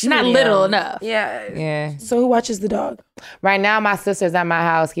Not medium. little enough. Yeah. Yeah. So who watches the dog? Right now, my sister's at my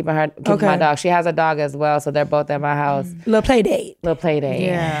house keeping my Okay. dog. She has a dog as well, so they're both at my house. Little play date. Little play date.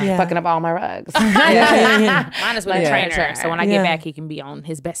 Yeah. Fucking up all my rugs. Mine is with a trainer, so when I Yeah. get back, he can be on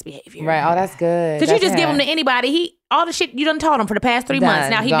his best behavior. Right. Oh, that's good. Because you That's just give good. him to anybody. All the shit you done taught him for the past 3 months.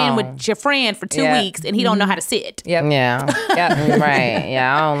 Done, Now he gone. been with your friend for 2 Yeah. weeks and he don't know how to sit. Yep. Yeah. Yep. Right.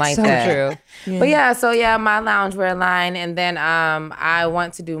 Yeah. I don't like So that. true. But my loungewear line, and then I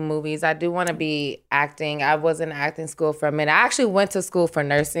want to do movies. I do want to be acting. I was in acting school for a minute. I actually went to school for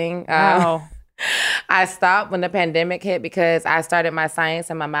nursing. Wow. I stopped when the pandemic hit because I started my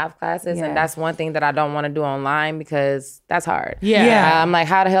science and my math classes, Yeah. and that's one thing that I don't want to do online because that's hard. Yeah. Yeah. I'm like,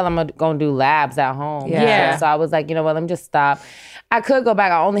 how the hell am I going to do labs at home? Yeah. So I was like, you know what? Let me just stop. I could go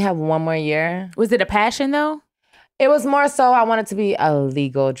back. I only have one more year. Was it a passion though? It was more so I wanted to be a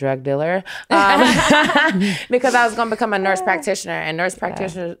legal drug dealer because I was going to become a nurse practitioner, and nurse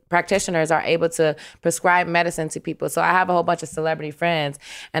practitioners are able to prescribe medicine to people. So I have a whole bunch of celebrity friends,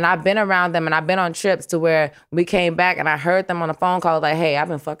 and I've been around them, and I've been on trips to where we came back, and I heard them on the phone call like, "Hey, I've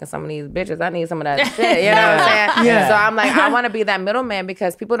been fucking some of these bitches. I need some of that shit." You know what I'm saying? Yeah. So I'm like, I want to be that middleman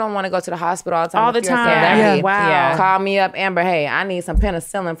because people don't want to go to the hospital all the time. All the if you're a time. celebrity. Yeah. Wow. Yeah. Call me up, Amber. Hey, I need some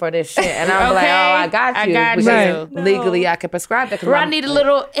penicillin for this shit, and I'm like, Okay. "Oh, I got I you." got because you. legally, I can prescribe that. 'cause Or I I'm- need a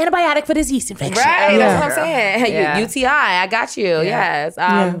little antibiotic for this yeast infection. Right, Yeah. that's what I'm saying. Yeah. UTI, I got you. Yes,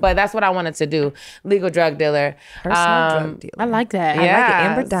 but that's what I wanted to do. Legal drug dealer. Personal drug dealer. I like that. like it,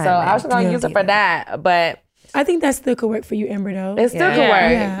 Yeah, Amber so I Diamond. was gonna use it for that, but I think that still could work for you, Amber, though. it still Yeah. could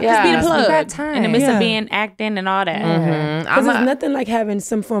work. Yeah. Yeah, Just be the You plug got time. in the midst Yeah. of being acting and all that. Because I'm there's a- nothing like having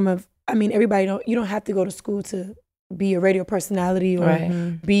some form of, I mean, you don't have to go to school to be a radio personality or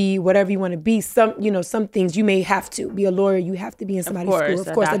Right. be whatever you want to be. Some things you may have to be a lawyer. You have to be in somebody's course, school. a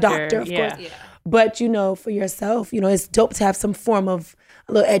Of course, a doctor, doctor. Of yeah. course. But, for yourself, it's dope to have some form of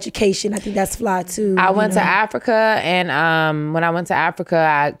a little education. I think that's fly too. I went to Africa, and when I went to Africa,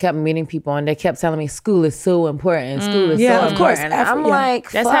 I kept meeting people, and they kept telling me school is so important. School is so important. Of course. I'm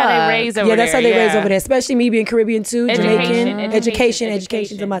like, that's how they raise over there. That's how they raise over there, especially me being Caribbean too, Jamaican.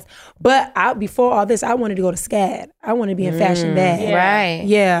 Education's a must. But before all this, I wanted to go to SCAD. I wanted to be in fashion bad. Right.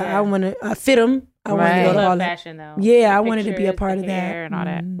 Yeah, I want to fit them. I wanted to go to all that. Fashion, though. Yeah, I wanted to be a part of that. And all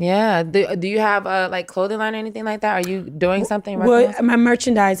that. Yeah. Do you have like clothing line or anything like that? Are you doing something? Well, my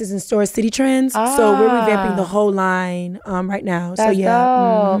merchandise is in store City Trends, so we're revamping the whole line right now. That's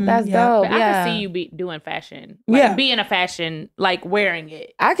dope. That's dope. But I can see you doing fashion. Like, being a fashion, like wearing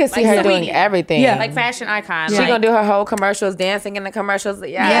it. I can see her doing everything. Yeah, like fashion icon. She gonna do her whole commercials, dancing in the commercials.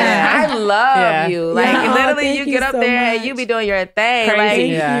 Yeah. I love you. Like literally, you get up there and you be doing your thing.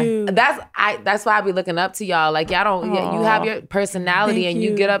 Crazy. Like that's why I be looking up to y'all. Like y'all don't. You have your personality, and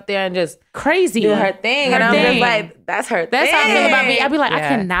you get up there and just crazy do her thing. And I'm just like, that's her. That's how I feel about me. I be like, I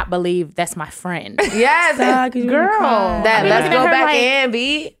cannot believe that's my friend. Yes, girl. Let's go back in,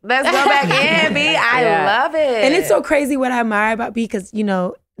 B. Let's go back in, B. I love it. And it's so crazy what I admire about B, because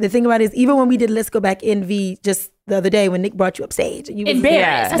the thing about it is, even when we did Let's Go Back in V just the other day when Nick brought you up stage, and you was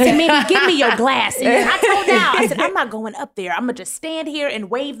embarrassed. I said, "Maybe give me your glasses." And I told down, I said, "I'm not going up there. I'm gonna just stand here and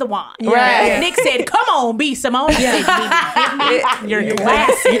wave the wand." Right. And Nick said, "Come on, B Simone." I said, "Give me your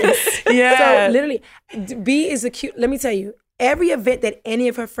glasses." Yeah. So literally, B is a cute. Let me tell you, every event that any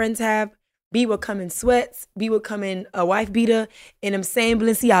of her friends have, B would come in sweats. B would come in a wife beater in them same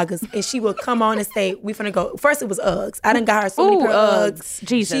Balenciagas, and she would come on and say, "We finna go." First, it was Uggs. I done got her so many pair of Uggs.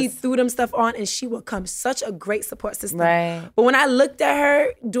 Jesus. She threw them stuff on, and she would come. Such a great support system. Right. But when I looked at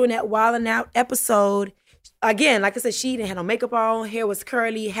her doing that Wildin' Out episode, again, like I said, she didn't have no makeup on, hair was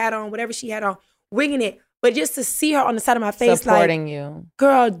curly, hat on, whatever she had on, winging it. But just to see her on the side of my face, supporting like, you,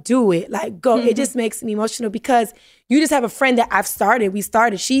 girl, do it. Like, go. It just makes me emotional, because you just have a friend that we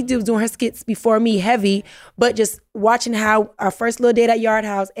started. She was doing her skits before me, heavy, but just watching how our first little date at Yard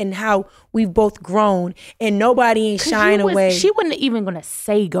House and how we've both grown, and nobody ain't shying away. She wasn't even gonna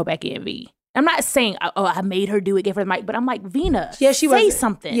say go back in V. I'm not saying, I made her do it, give her the mic, but I'm like, Vina, say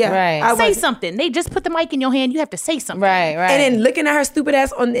something. Yeah, right. Say something. They just put the mic in your hand. You have to say something. Right. And then looking at her stupid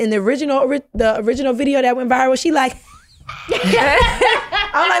ass in the original video that went viral, she like,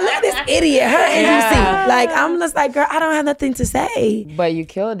 I'm like, look at this idiot, her and Lucy. Like, I'm just like, girl, I don't have nothing to say. But you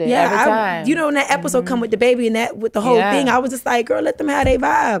killed it every time. In that episode, come with the baby and that with the whole thing, I was just like, girl, let them have their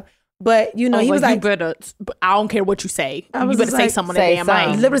vibe. But he was like, you better, I don't care what you say. You better say something on that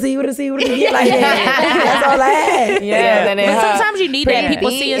damn mic. Liberty, like that. That's all I had. Yeah. But sometimes you need that. People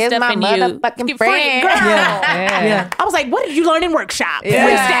see stuff my in you. Motherfucking friend. Girl. Yeah. I was like, what did you learn in workshop?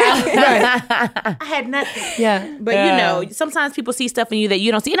 Yeah. Freestyle. I had nothing. Yeah. But sometimes people see stuff in you that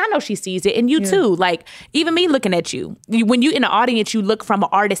you don't see. And I know she sees it. And you too. Like, even me looking at you. When you in the audience, you look from an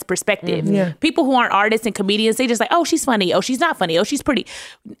artist perspective. Yeah. People who aren't artists and comedians, they just like, oh, she's funny. Oh, she's not funny. Oh, she's pretty.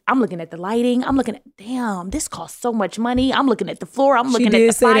 I'm looking at the lighting. I'm looking at, damn, this costs so much money. I'm looking at the floor. I'm looking at the fire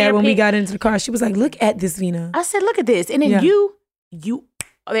pit. She did say that when we pit. got into the car. She was like, look at this, Vina. I said, look at this. And then you,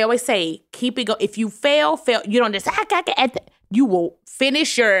 they always say, keep it going. If you fail. You don't just, you will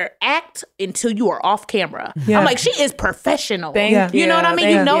finish your act until you are off camera. Yeah. I'm like, she is professional. Thank you. You know what I mean?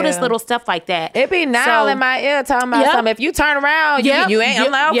 You notice little stuff like that. It be now in my ear talking about something. If you turn around, you ain't.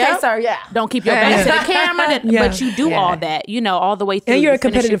 I'm like, okay, sir, Don't keep your back to the camera. But you do all that, all the way through. And you're a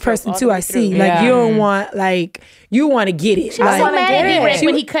competitive person too, I see. Like, you don't want, you want to get it. She was so mad at Rick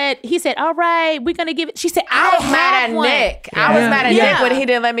when he cut. He said, all right, we're going to give it. She said, I was mad at Nick. I was mad at Nick when he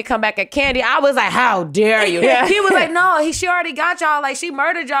didn't let me come back at Candy. I was like, how dare you? He was like, no, she already got y'all. Like, she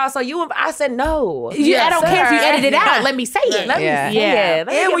murdered y'all. So I said, no. I don't care if you edit it out. Let me say it. Let me say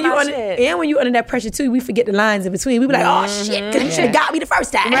it. And when you under that pressure too, we forget the lines in between. We be like, oh shit, because you should have got me the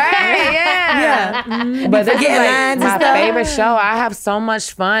first time. Right, yeah. But this is like my favorite show. I have so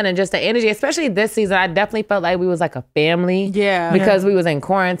much fun and just the energy, especially this season. I definitely felt like we was like a family. Yeah. Because we was in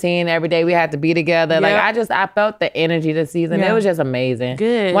quarantine every day. We had to be together. Like, I felt the energy this season. It was just amazing.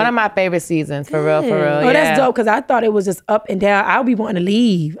 Good. One of my favorite seasons, for real. Oh, that's dope, because I thought it was just up and down. I'll be wanting to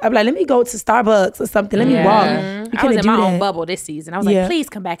leave. I'd be like, let me go to Starbucks or something. Let me walk. I was in my own bubble this season. I was like, please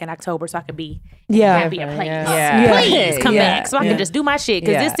come back in October so I could be happy a place. Please come back so I can just do my shit.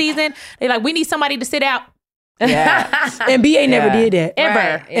 Because this season, they're like, we need somebody to sit out. Yeah. And B ain't never did that.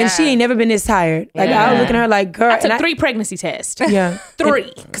 Ever. Right. And she ain't never been this tired. Like, I was looking at her like, girl. I took 3 pregnancy tests. Yeah.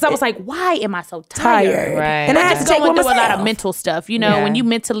 3. Because I was like, why am I so tired? Right. And I I'm had just to take going through myself. a lot of mental stuff. When you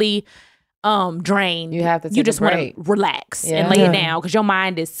mentally drained, you have to take you just a want break. to relax and lay it down, because your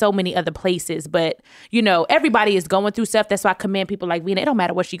mind is so many other places. But everybody is going through stuff. That's why I commend people like Vina. It don't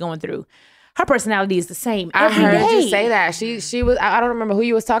matter what she's going through. her personality is the same. I every heard day. you say that. She was. I don't remember who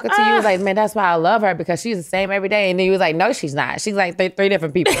you was talking to. You was like, man, that's why I love her because she's the same every day. And then you was like, no, she's not. She's like three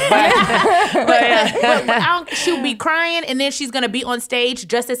different people. But she'll be crying, and then she's gonna be on stage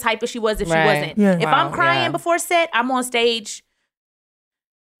just as hype as she was if she wasn't. Yeah. If I'm crying before set, I'm on stage.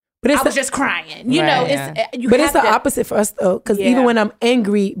 But I was just crying. You know, it's the opposite for us though, because even when I'm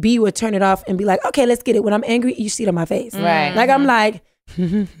angry, B would turn it off and be like, "Okay, let's get it." When I'm angry, you see it on my face, right? Like I'm like,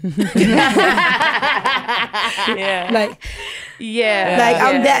 I'm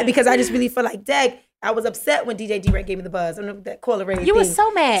that because I just really feel like, dang, I was upset when DJ D-Ray gave me the buzz on that Call It Rain. You was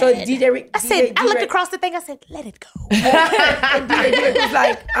so mad. So DJ I looked across the thing. I said, "Let it go." And DJ D-Ray was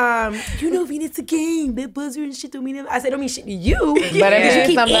like, "You know, Venus a game, that buzzer and shit don't mean." I said, "Don't mean shit to you, but it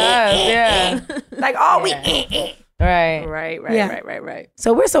means something to us." like all we." Right.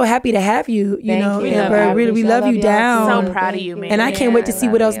 So we're so happy to have you. You know, you. Amber. Really, we love you down. So proud of you, man. And I can't wait to see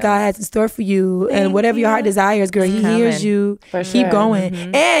what else God has in store for you. And whatever your heart desires, girl, He hears you. Keep going.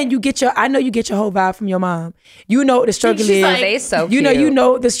 And I know you get your whole vibe from your mom. You know what the struggle is. Like, they so you cute.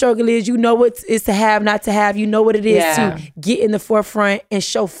 know what the struggle is. You know what is to have, not to have. You know what it is to get in the forefront and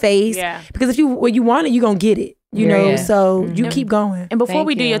show face. Yeah. Because when you want it, you're going to get it. You know, so you keep going. And before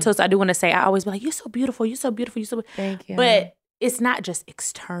we do your toast, I do want to say, I always be like, "You're so beautiful. You're so beautiful. You're so." Thank you. But it's not just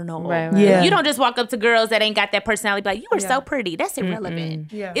external. Right. Yeah. You don't just walk up to girls that ain't got that personality, be like, "You are so pretty." That's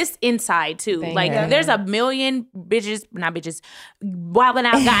irrelevant. Yeah. It's inside too. Like you. there's a million wilding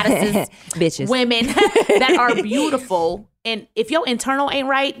out goddesses, Bitches. women that are beautiful. And if your internal ain't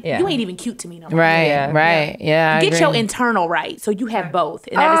right, you ain't even cute to me no more. Right. Yeah. I Get agree. your internal right, so you have both,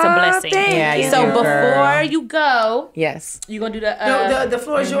 and that is a blessing. you. So Yeah, before you go, Yes. you're gonna do the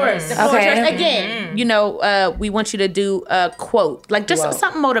floor is yours. the floor is Okay. yours. Again, you know, we want you to do a quote, like just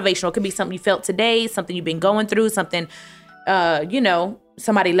something motivational. It could be something you felt today, something you've been going through, something,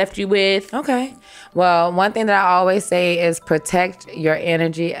 somebody left you with. Okay. Well, one thing that I always say is protect your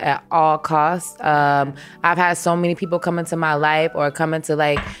energy at all costs. I've had so many people come into my life or come into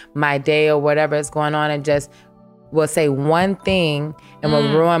like my day or whatever is going on and just will say one thing and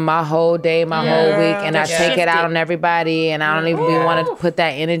will ruin my whole day, my whole week, and I take it out on everybody, and I don't even want to put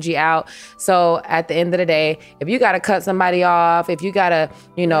that energy out. So at the end of the day, if you got to cut somebody off, if you got to,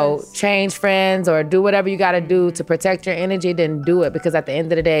 change friends or do whatever you got to do to protect your energy, then do it, because at the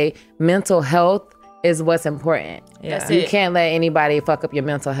end of the day, mental health is what's important. You can't let anybody fuck up your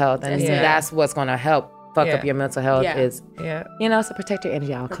mental health, and that's what's going to help fuck up your mental health is, so protect your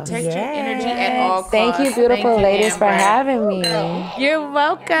energy at all costs. Protect your energy at all costs. Thank you, beautiful ladies, for having me. You're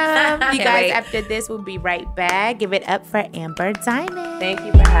welcome. You guys, after this, we'll be right back. Give it up for Amber Diamond. Thank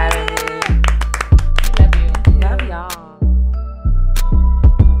you for having me. Love y'all.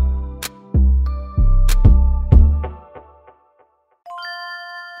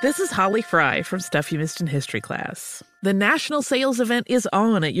 This is Holly Fry from Stuff You Missed in History Class. The national sales event is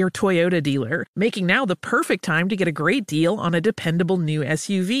on at your Toyota dealer, making now the perfect time to get a great deal on a dependable new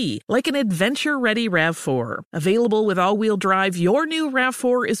SUV, like an adventure-ready RAV4. Available with all-wheel drive, your new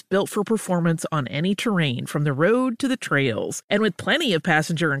RAV4 is built for performance on any terrain, from the road to the trails. And with plenty of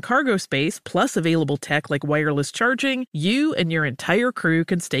passenger and cargo space, plus available tech like wireless charging, you and your entire crew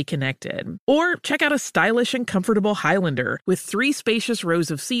can stay connected. Or check out a stylish and comfortable Highlander with 3 spacious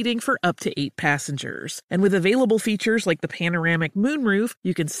rows of seating for up to 8 passengers. And with available features like the panoramic moonroof,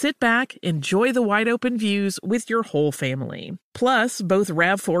 you can sit back, enjoy the wide open views with your whole family. Plus, both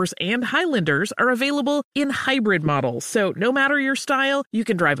RAV4s and Highlanders are available in hybrid models, so no matter your style, you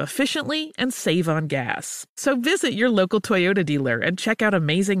can drive efficiently and save on gas. So visit your local Toyota dealer and check out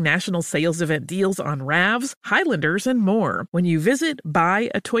amazing national sales event deals on RAVs, Highlanders, and more when you visit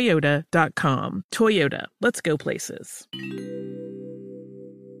buyatoyota.com. Toyota, let's go places.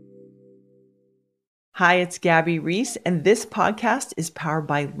 Hi, it's Gabby Reese, and this podcast is powered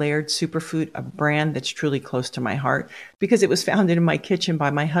by Laird Superfood, a brand that's truly close to my heart because it was founded in my kitchen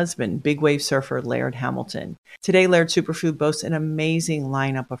by my husband, big wave surfer Laird Hamilton. Today, Laird Superfood boasts an amazing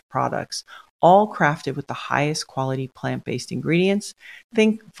lineup of products, all crafted with the highest quality plant-based ingredients.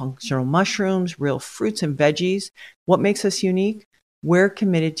 Think functional mushrooms, real fruits and veggies. What makes us unique? We're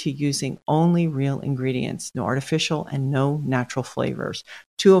committed to using only real ingredients, no artificial and no natural flavors.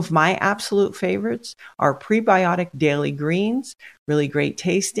 2 of my absolute favorites are prebiotic daily greens, really great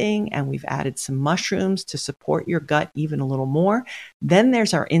tasting, and we've added some mushrooms to support your gut even a little more. Then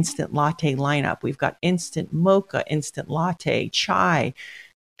there's our instant latte lineup. We've got instant mocha, instant latte, chai.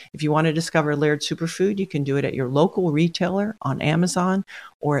 If you want to discover Laird Superfood, you can do it at your local retailer on Amazon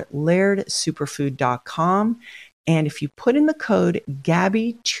or at lairdsuperfood.com. And if you put in the code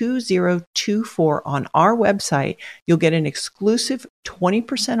Gabby2024 on our website, you'll get an exclusive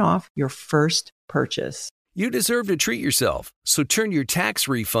 20% off your first purchase. You deserve to treat yourself, so turn your tax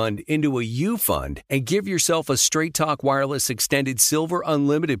refund into a U fund and give yourself a Straight Talk Wireless Extended Silver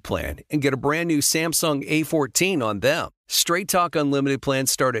Unlimited plan and get a brand new Samsung A14 on them. Straight Talk Unlimited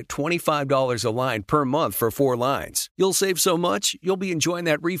plans start at $25 a line per month for 4 lines. You'll save so much, you'll be enjoying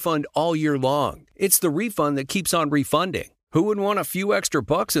that refund all year long. It's the refund that keeps on refunding. Who wouldn't want a few extra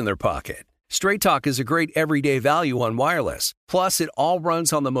bucks in their pocket? Straight Talk is a great everyday value on wireless. Plus, it all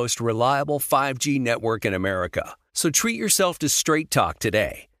runs on the most reliable 5G network in America. So treat yourself to Straight Talk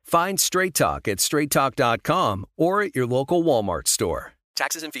today. Find Straight Talk at straighttalk.com or at your local Walmart store.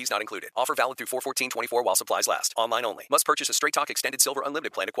 Taxes and fees not included. Offer valid through 4/14/24 while supplies last. Online only. Must purchase a Straight Talk Extended Silver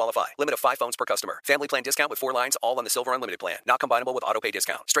Unlimited plan to qualify. Limit of 5 phones per customer. Family plan discount with 4 lines all on the Silver Unlimited plan. Not combinable with autopay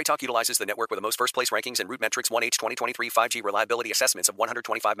discount. Straight Talk utilizes the network with the most first-place rankings and Root Metrics 1H 2023 5G reliability assessments of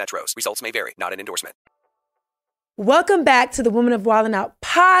 125 metros. Results may vary. Not an endorsement. Welcome back to the Women of Wildin' Out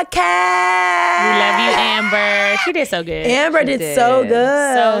podcast. We love you, Amber. She did so good. Amber did so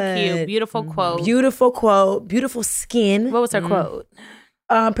good. So cute. Beautiful quote. Beautiful quote. Beautiful skin. What was her quote?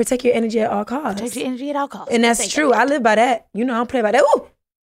 Protect your energy at all costs. Protect your energy at all costs. And that's true. I live by that. You know, I don't play by that. Ooh,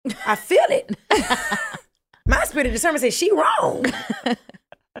 I feel it. My spirit of discernment says she wrong.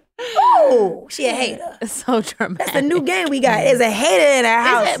 Oh, she a hater. So dramatic. That's the new game we got. There's a hater in our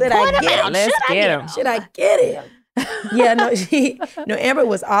house. Should I get him? Let's get him. Should I get him? Yeah, no, Amber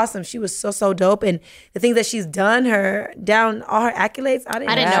was awesome. She was so dope. And the things that she's done, all her accolades, I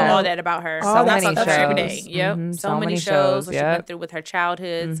didn't know all that about her. All that stuff stuff every day. Yep. Mm-hmm. So many shows what she went through with her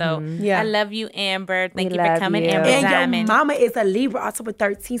childhood. So I love you, Amber. Thank you for coming, Amber And Diamond. your mama is a Libra, October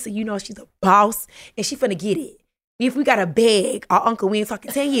 13th, so you know she's a boss and she finna get it. If we gotta beg our uncle, we ain't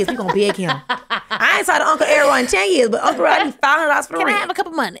talking 10 years, we gonna beg him. I ain't saw the Uncle Errol in 10 years, but Uncle Errol, I need $500 for the Can I rent. have a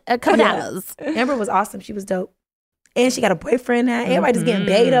couple dollars? Amber was awesome. She was dope. And she got a boyfriend now. Everybody just getting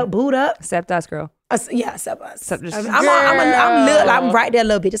baited up, booed up. Except us, girl. Yeah, except us. Except just- I'm right there a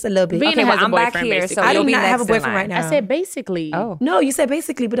little bit, just a little bit. Vina Okay, has well, a I'm back boyfriend, here, basically. so I do you'll be not have a next in boyfriend line. right now. I said basically. Oh. No, you said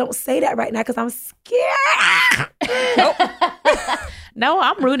basically, but don't say that right now because I'm scared. No,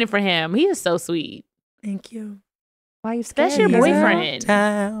 I'm rooting for him. He is so sweet. Thank you. Why are you scared? That's your boyfriend.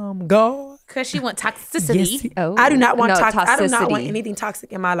 Time gone. Because she want toxicity. Yes. Oh. I do not want No, toxic. I do not want toxicity. anything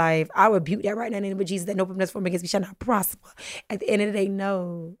toxic in my life. I rebuke that right now in the name of Jesus. That no weapon that's formed against me shall not prosper. At the end of the day,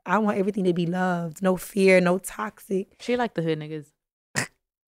 no. I want everything to be loved. No fear. No toxic. She like the hood niggas.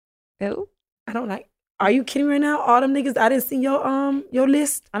 Ew. I don't like. Are you kidding me right now? All them niggas. I didn't see your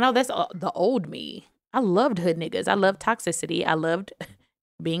list. I know that's the old me. I loved hood niggas. I loved toxicity. I loved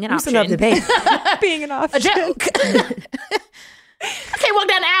being an You option. still love the baby. Being an A option. joke. I can't walk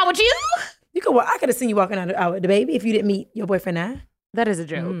down the aisle with you. You could. I could have seen you walking out with the baby if you didn't meet your boyfriend now. That is a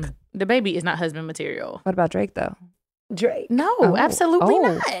joke. The baby is not husband material. What about Drake, though? Drake. No, Oh. absolutely Oh.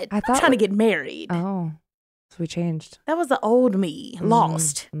 not. I I'm thought- trying to get married. Oh. So we changed. That was the old me,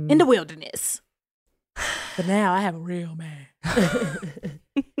 lost in the wilderness. But now I have a real man.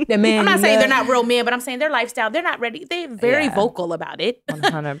 The man. I'm not you saying they're love. not real men, but I'm saying their lifestyle, they're not ready. They're very Yeah. vocal about it.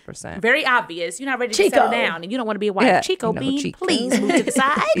 100%. Very obvious. You're not ready to Chico. settle down and you don't want to be a wife. Yeah, Chico you know, Bean, Chico. please move to the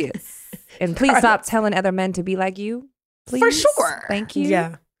side. Yes. And please stop telling other men to be like you. Please. For sure. Thank you.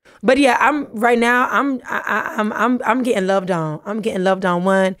 Yeah. But yeah, I'm right now. I'm getting loved on. I'm getting loved on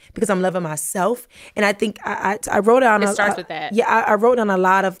one because I'm loving myself, and I think I wrote down. It starts with that. Yeah, I wrote down a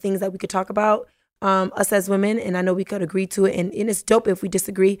lot of things that we could talk about. Us as women, and I know we could agree to it, and it's dope if we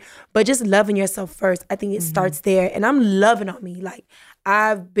disagree. But just loving yourself first, I think it starts there. And I'm loving on me. Like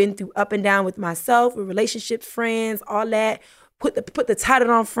I've been through up and down with myself, with relationships, friends, all that. Put the title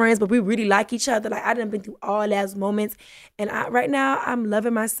on friends, but we really like each other. Like I done been through all those moments, and right now I'm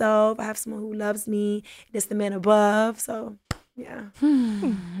loving myself. I have someone who loves me. That's the man above. So yeah.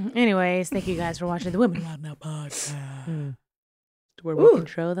 Anyways, thank you guys for watching the Women Wild Now podcast. Where we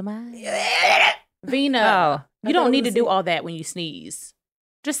control the mind. Vina, Oh. you don't need to do all that when you sneeze.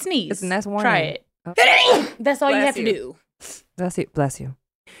 Just sneeze. Isn't that warning? Try it. Oh. That's all you Bless have you. to do. Bless you. Bless you.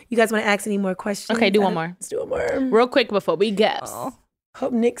 You guys want to ask any more questions? Okay, do one more. Let's do one more. Real quick before we go.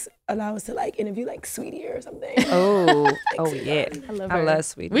 Hope Nick's allow us to like interview like Sweetie or something. Oh. Oh, yeah. I love I her. love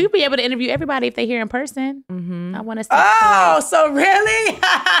Sweetie. We'll be able to interview everybody if they here in person. Mm-hmm. I want to see. Oh, so really?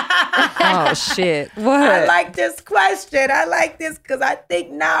 Oh, shit. What? I like this question. I like this because I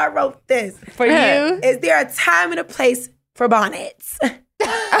think now I wrote this. For you? Is there a time and a place for bonnets?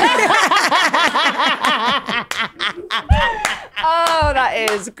 Oh, that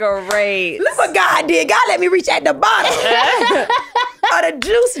is great. Look what God did. God let me reach at the bottom of the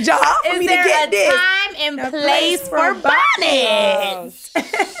juice jar for me to get this. time and place for bonnets.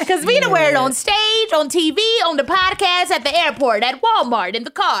 Because we done wear it on stage, on TV, on the podcast, at the airport, at Walmart, in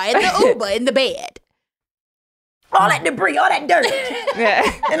the car, in the Uber, in the bed. All that debris, all that dirt.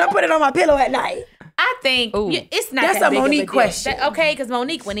 And I put it on my pillow at night. I think it's not That's that a big Monique of a question. deal. Okay, because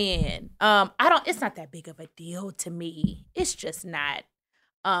Monique went in. It's not that big of a deal to me. It's just not.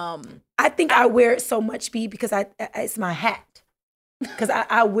 I think I wear it so much, B, because it's my hat. Because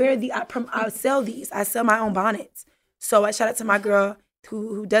I wear I sell these. I sell my own bonnets. So I shout out to my girl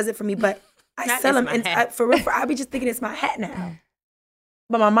who does it for me. But I sell them. And I be just thinking it's my hat now.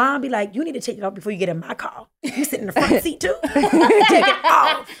 But my mom be like, you need to take it off before you get in my car. You sit in the front seat too. Take it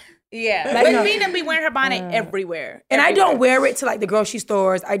off. Yeah. Like, But Mina be wearing her bonnet everywhere. And I don't wear it to like the grocery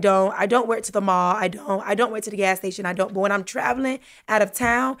stores. I don't wear it to the mall. I don't wear it to the gas station. But when I'm traveling out of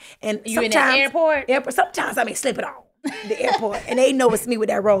town and You in the airport? Sometimes I may slip it on the airport. And they know it's me with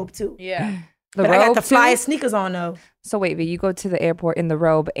that robe too. Yeah. But I got the flyest sneakers on though. So wait, V, you go to the airport in the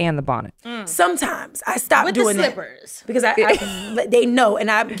robe and the bonnet. Sometimes I stop With doing the that. slippers. Because they know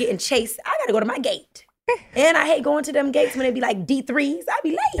and I'm getting chased. I gotta go to my gate. And I hate going to them gates when they be like D3s. I be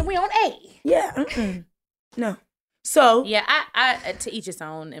late. And we on A. Yeah. No. So Yeah, I to each his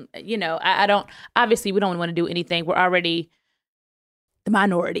own. And, you know, I don't, obviously we don't want to do anything. We're already the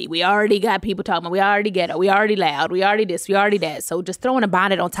minority. We already got people talking about, we already ghetto, we already loud, we already this, we already that. So just throwing a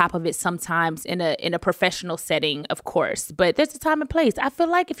bonnet on top of it sometimes in a professional setting, of course. But there's a time and place. I feel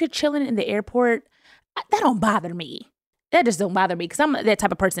like if you're chilling in the airport, that don't bother me. That just don't bother me because I'm that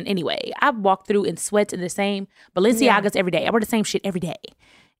type of person anyway. I walk through in sweats in the same Balenciagas every day. I wear the same shit every day.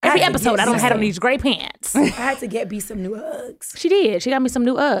 Every episode, I don't have on these gray pants. I had to get B some new Uggs. She did. She got me some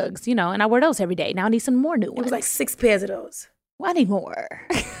new Uggs, you know, and I wear those every day. Now I need some more new ones. It was like 6 pairs of those. Well, I need more.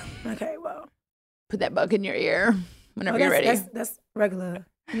 Okay, well. Put that bug in your ear whenever you're ready. That's regular.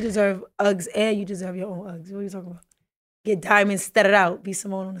 You deserve Uggs and you deserve your own Uggs. What are you talking about? Get diamonds studded out. Be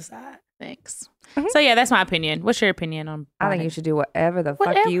Simone on the side. Thanks. So yeah, that's my opinion. What's your opinion on I think you should do whatever the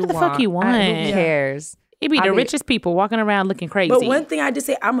Whatever fuck you the want. fuck you want. Who cares? It be the richest people walking around looking crazy. But one thing I just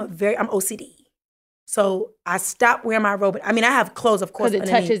say, I'm OCD. So I stopped wearing my robe. I mean, I have clothes, of course. Because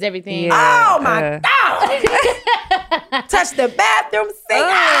it touches everything. Yeah. Oh my God. Touch the bathroom sink.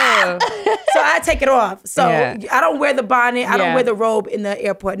 Ah! So I take it off. So I don't wear the bonnet. I don't wear the robe in the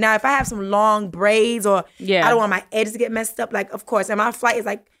airport. Now, if I have some long braids or I don't want my edges to get messed up, like, of course, and my flight is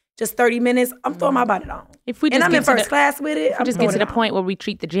like just 30 minutes, I'm throwing my bonnet on. If we just and I'm in first class with it. If we just get to the point where we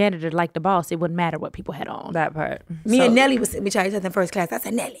treat the janitor like the boss, it wouldn't matter what people had on. That part. Me and Nelly was sitting with each other in first class. I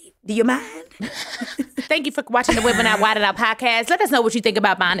said, Nelly, do you mind? Thank you for watching the Women Out Wildin' Out podcast. Let us know what you think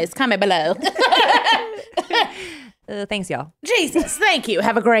about bonnets. Comment below. Thanks, y'all. Jesus, thank you.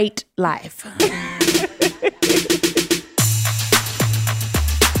 Have a great life.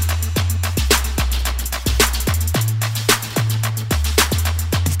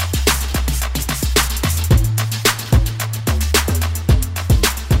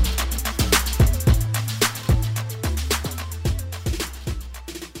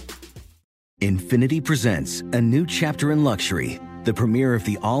 Infiniti presents a new chapter in luxury, the premiere of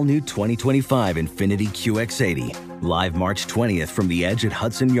the all-new 2025 Infiniti QX80, live March 20th from the Edge at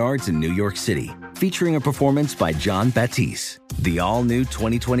Hudson Yards in New York City, featuring a performance by John Batiste. The all-new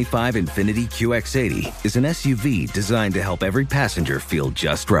 2025 Infiniti QX80 is an SUV designed to help every passenger feel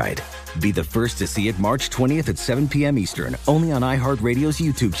just right. Be the first to see it March 20th at 7 p.m. Eastern, only on iHeartRadio's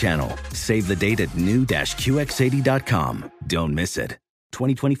YouTube channel. Save the date at new-QX80.com. Don't miss it.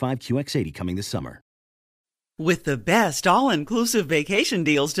 2025 QX80 coming this summer. With the best all-inclusive vacation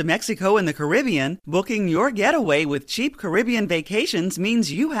deals to Mexico and the Caribbean, booking your getaway with Cheap Caribbean Vacations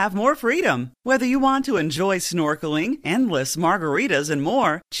means you have more freedom. Whether you want to enjoy snorkeling, endless margaritas, and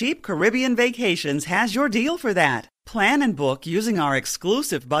more, Cheap Caribbean Vacations has your deal for that. Plan and book using our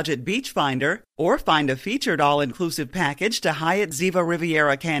exclusive budget beach finder, or find a featured all-inclusive package to Hyatt Ziva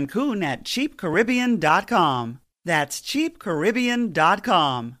Riviera Cancun at cheapcaribbean.com. That's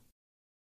cheapcaribbean.com.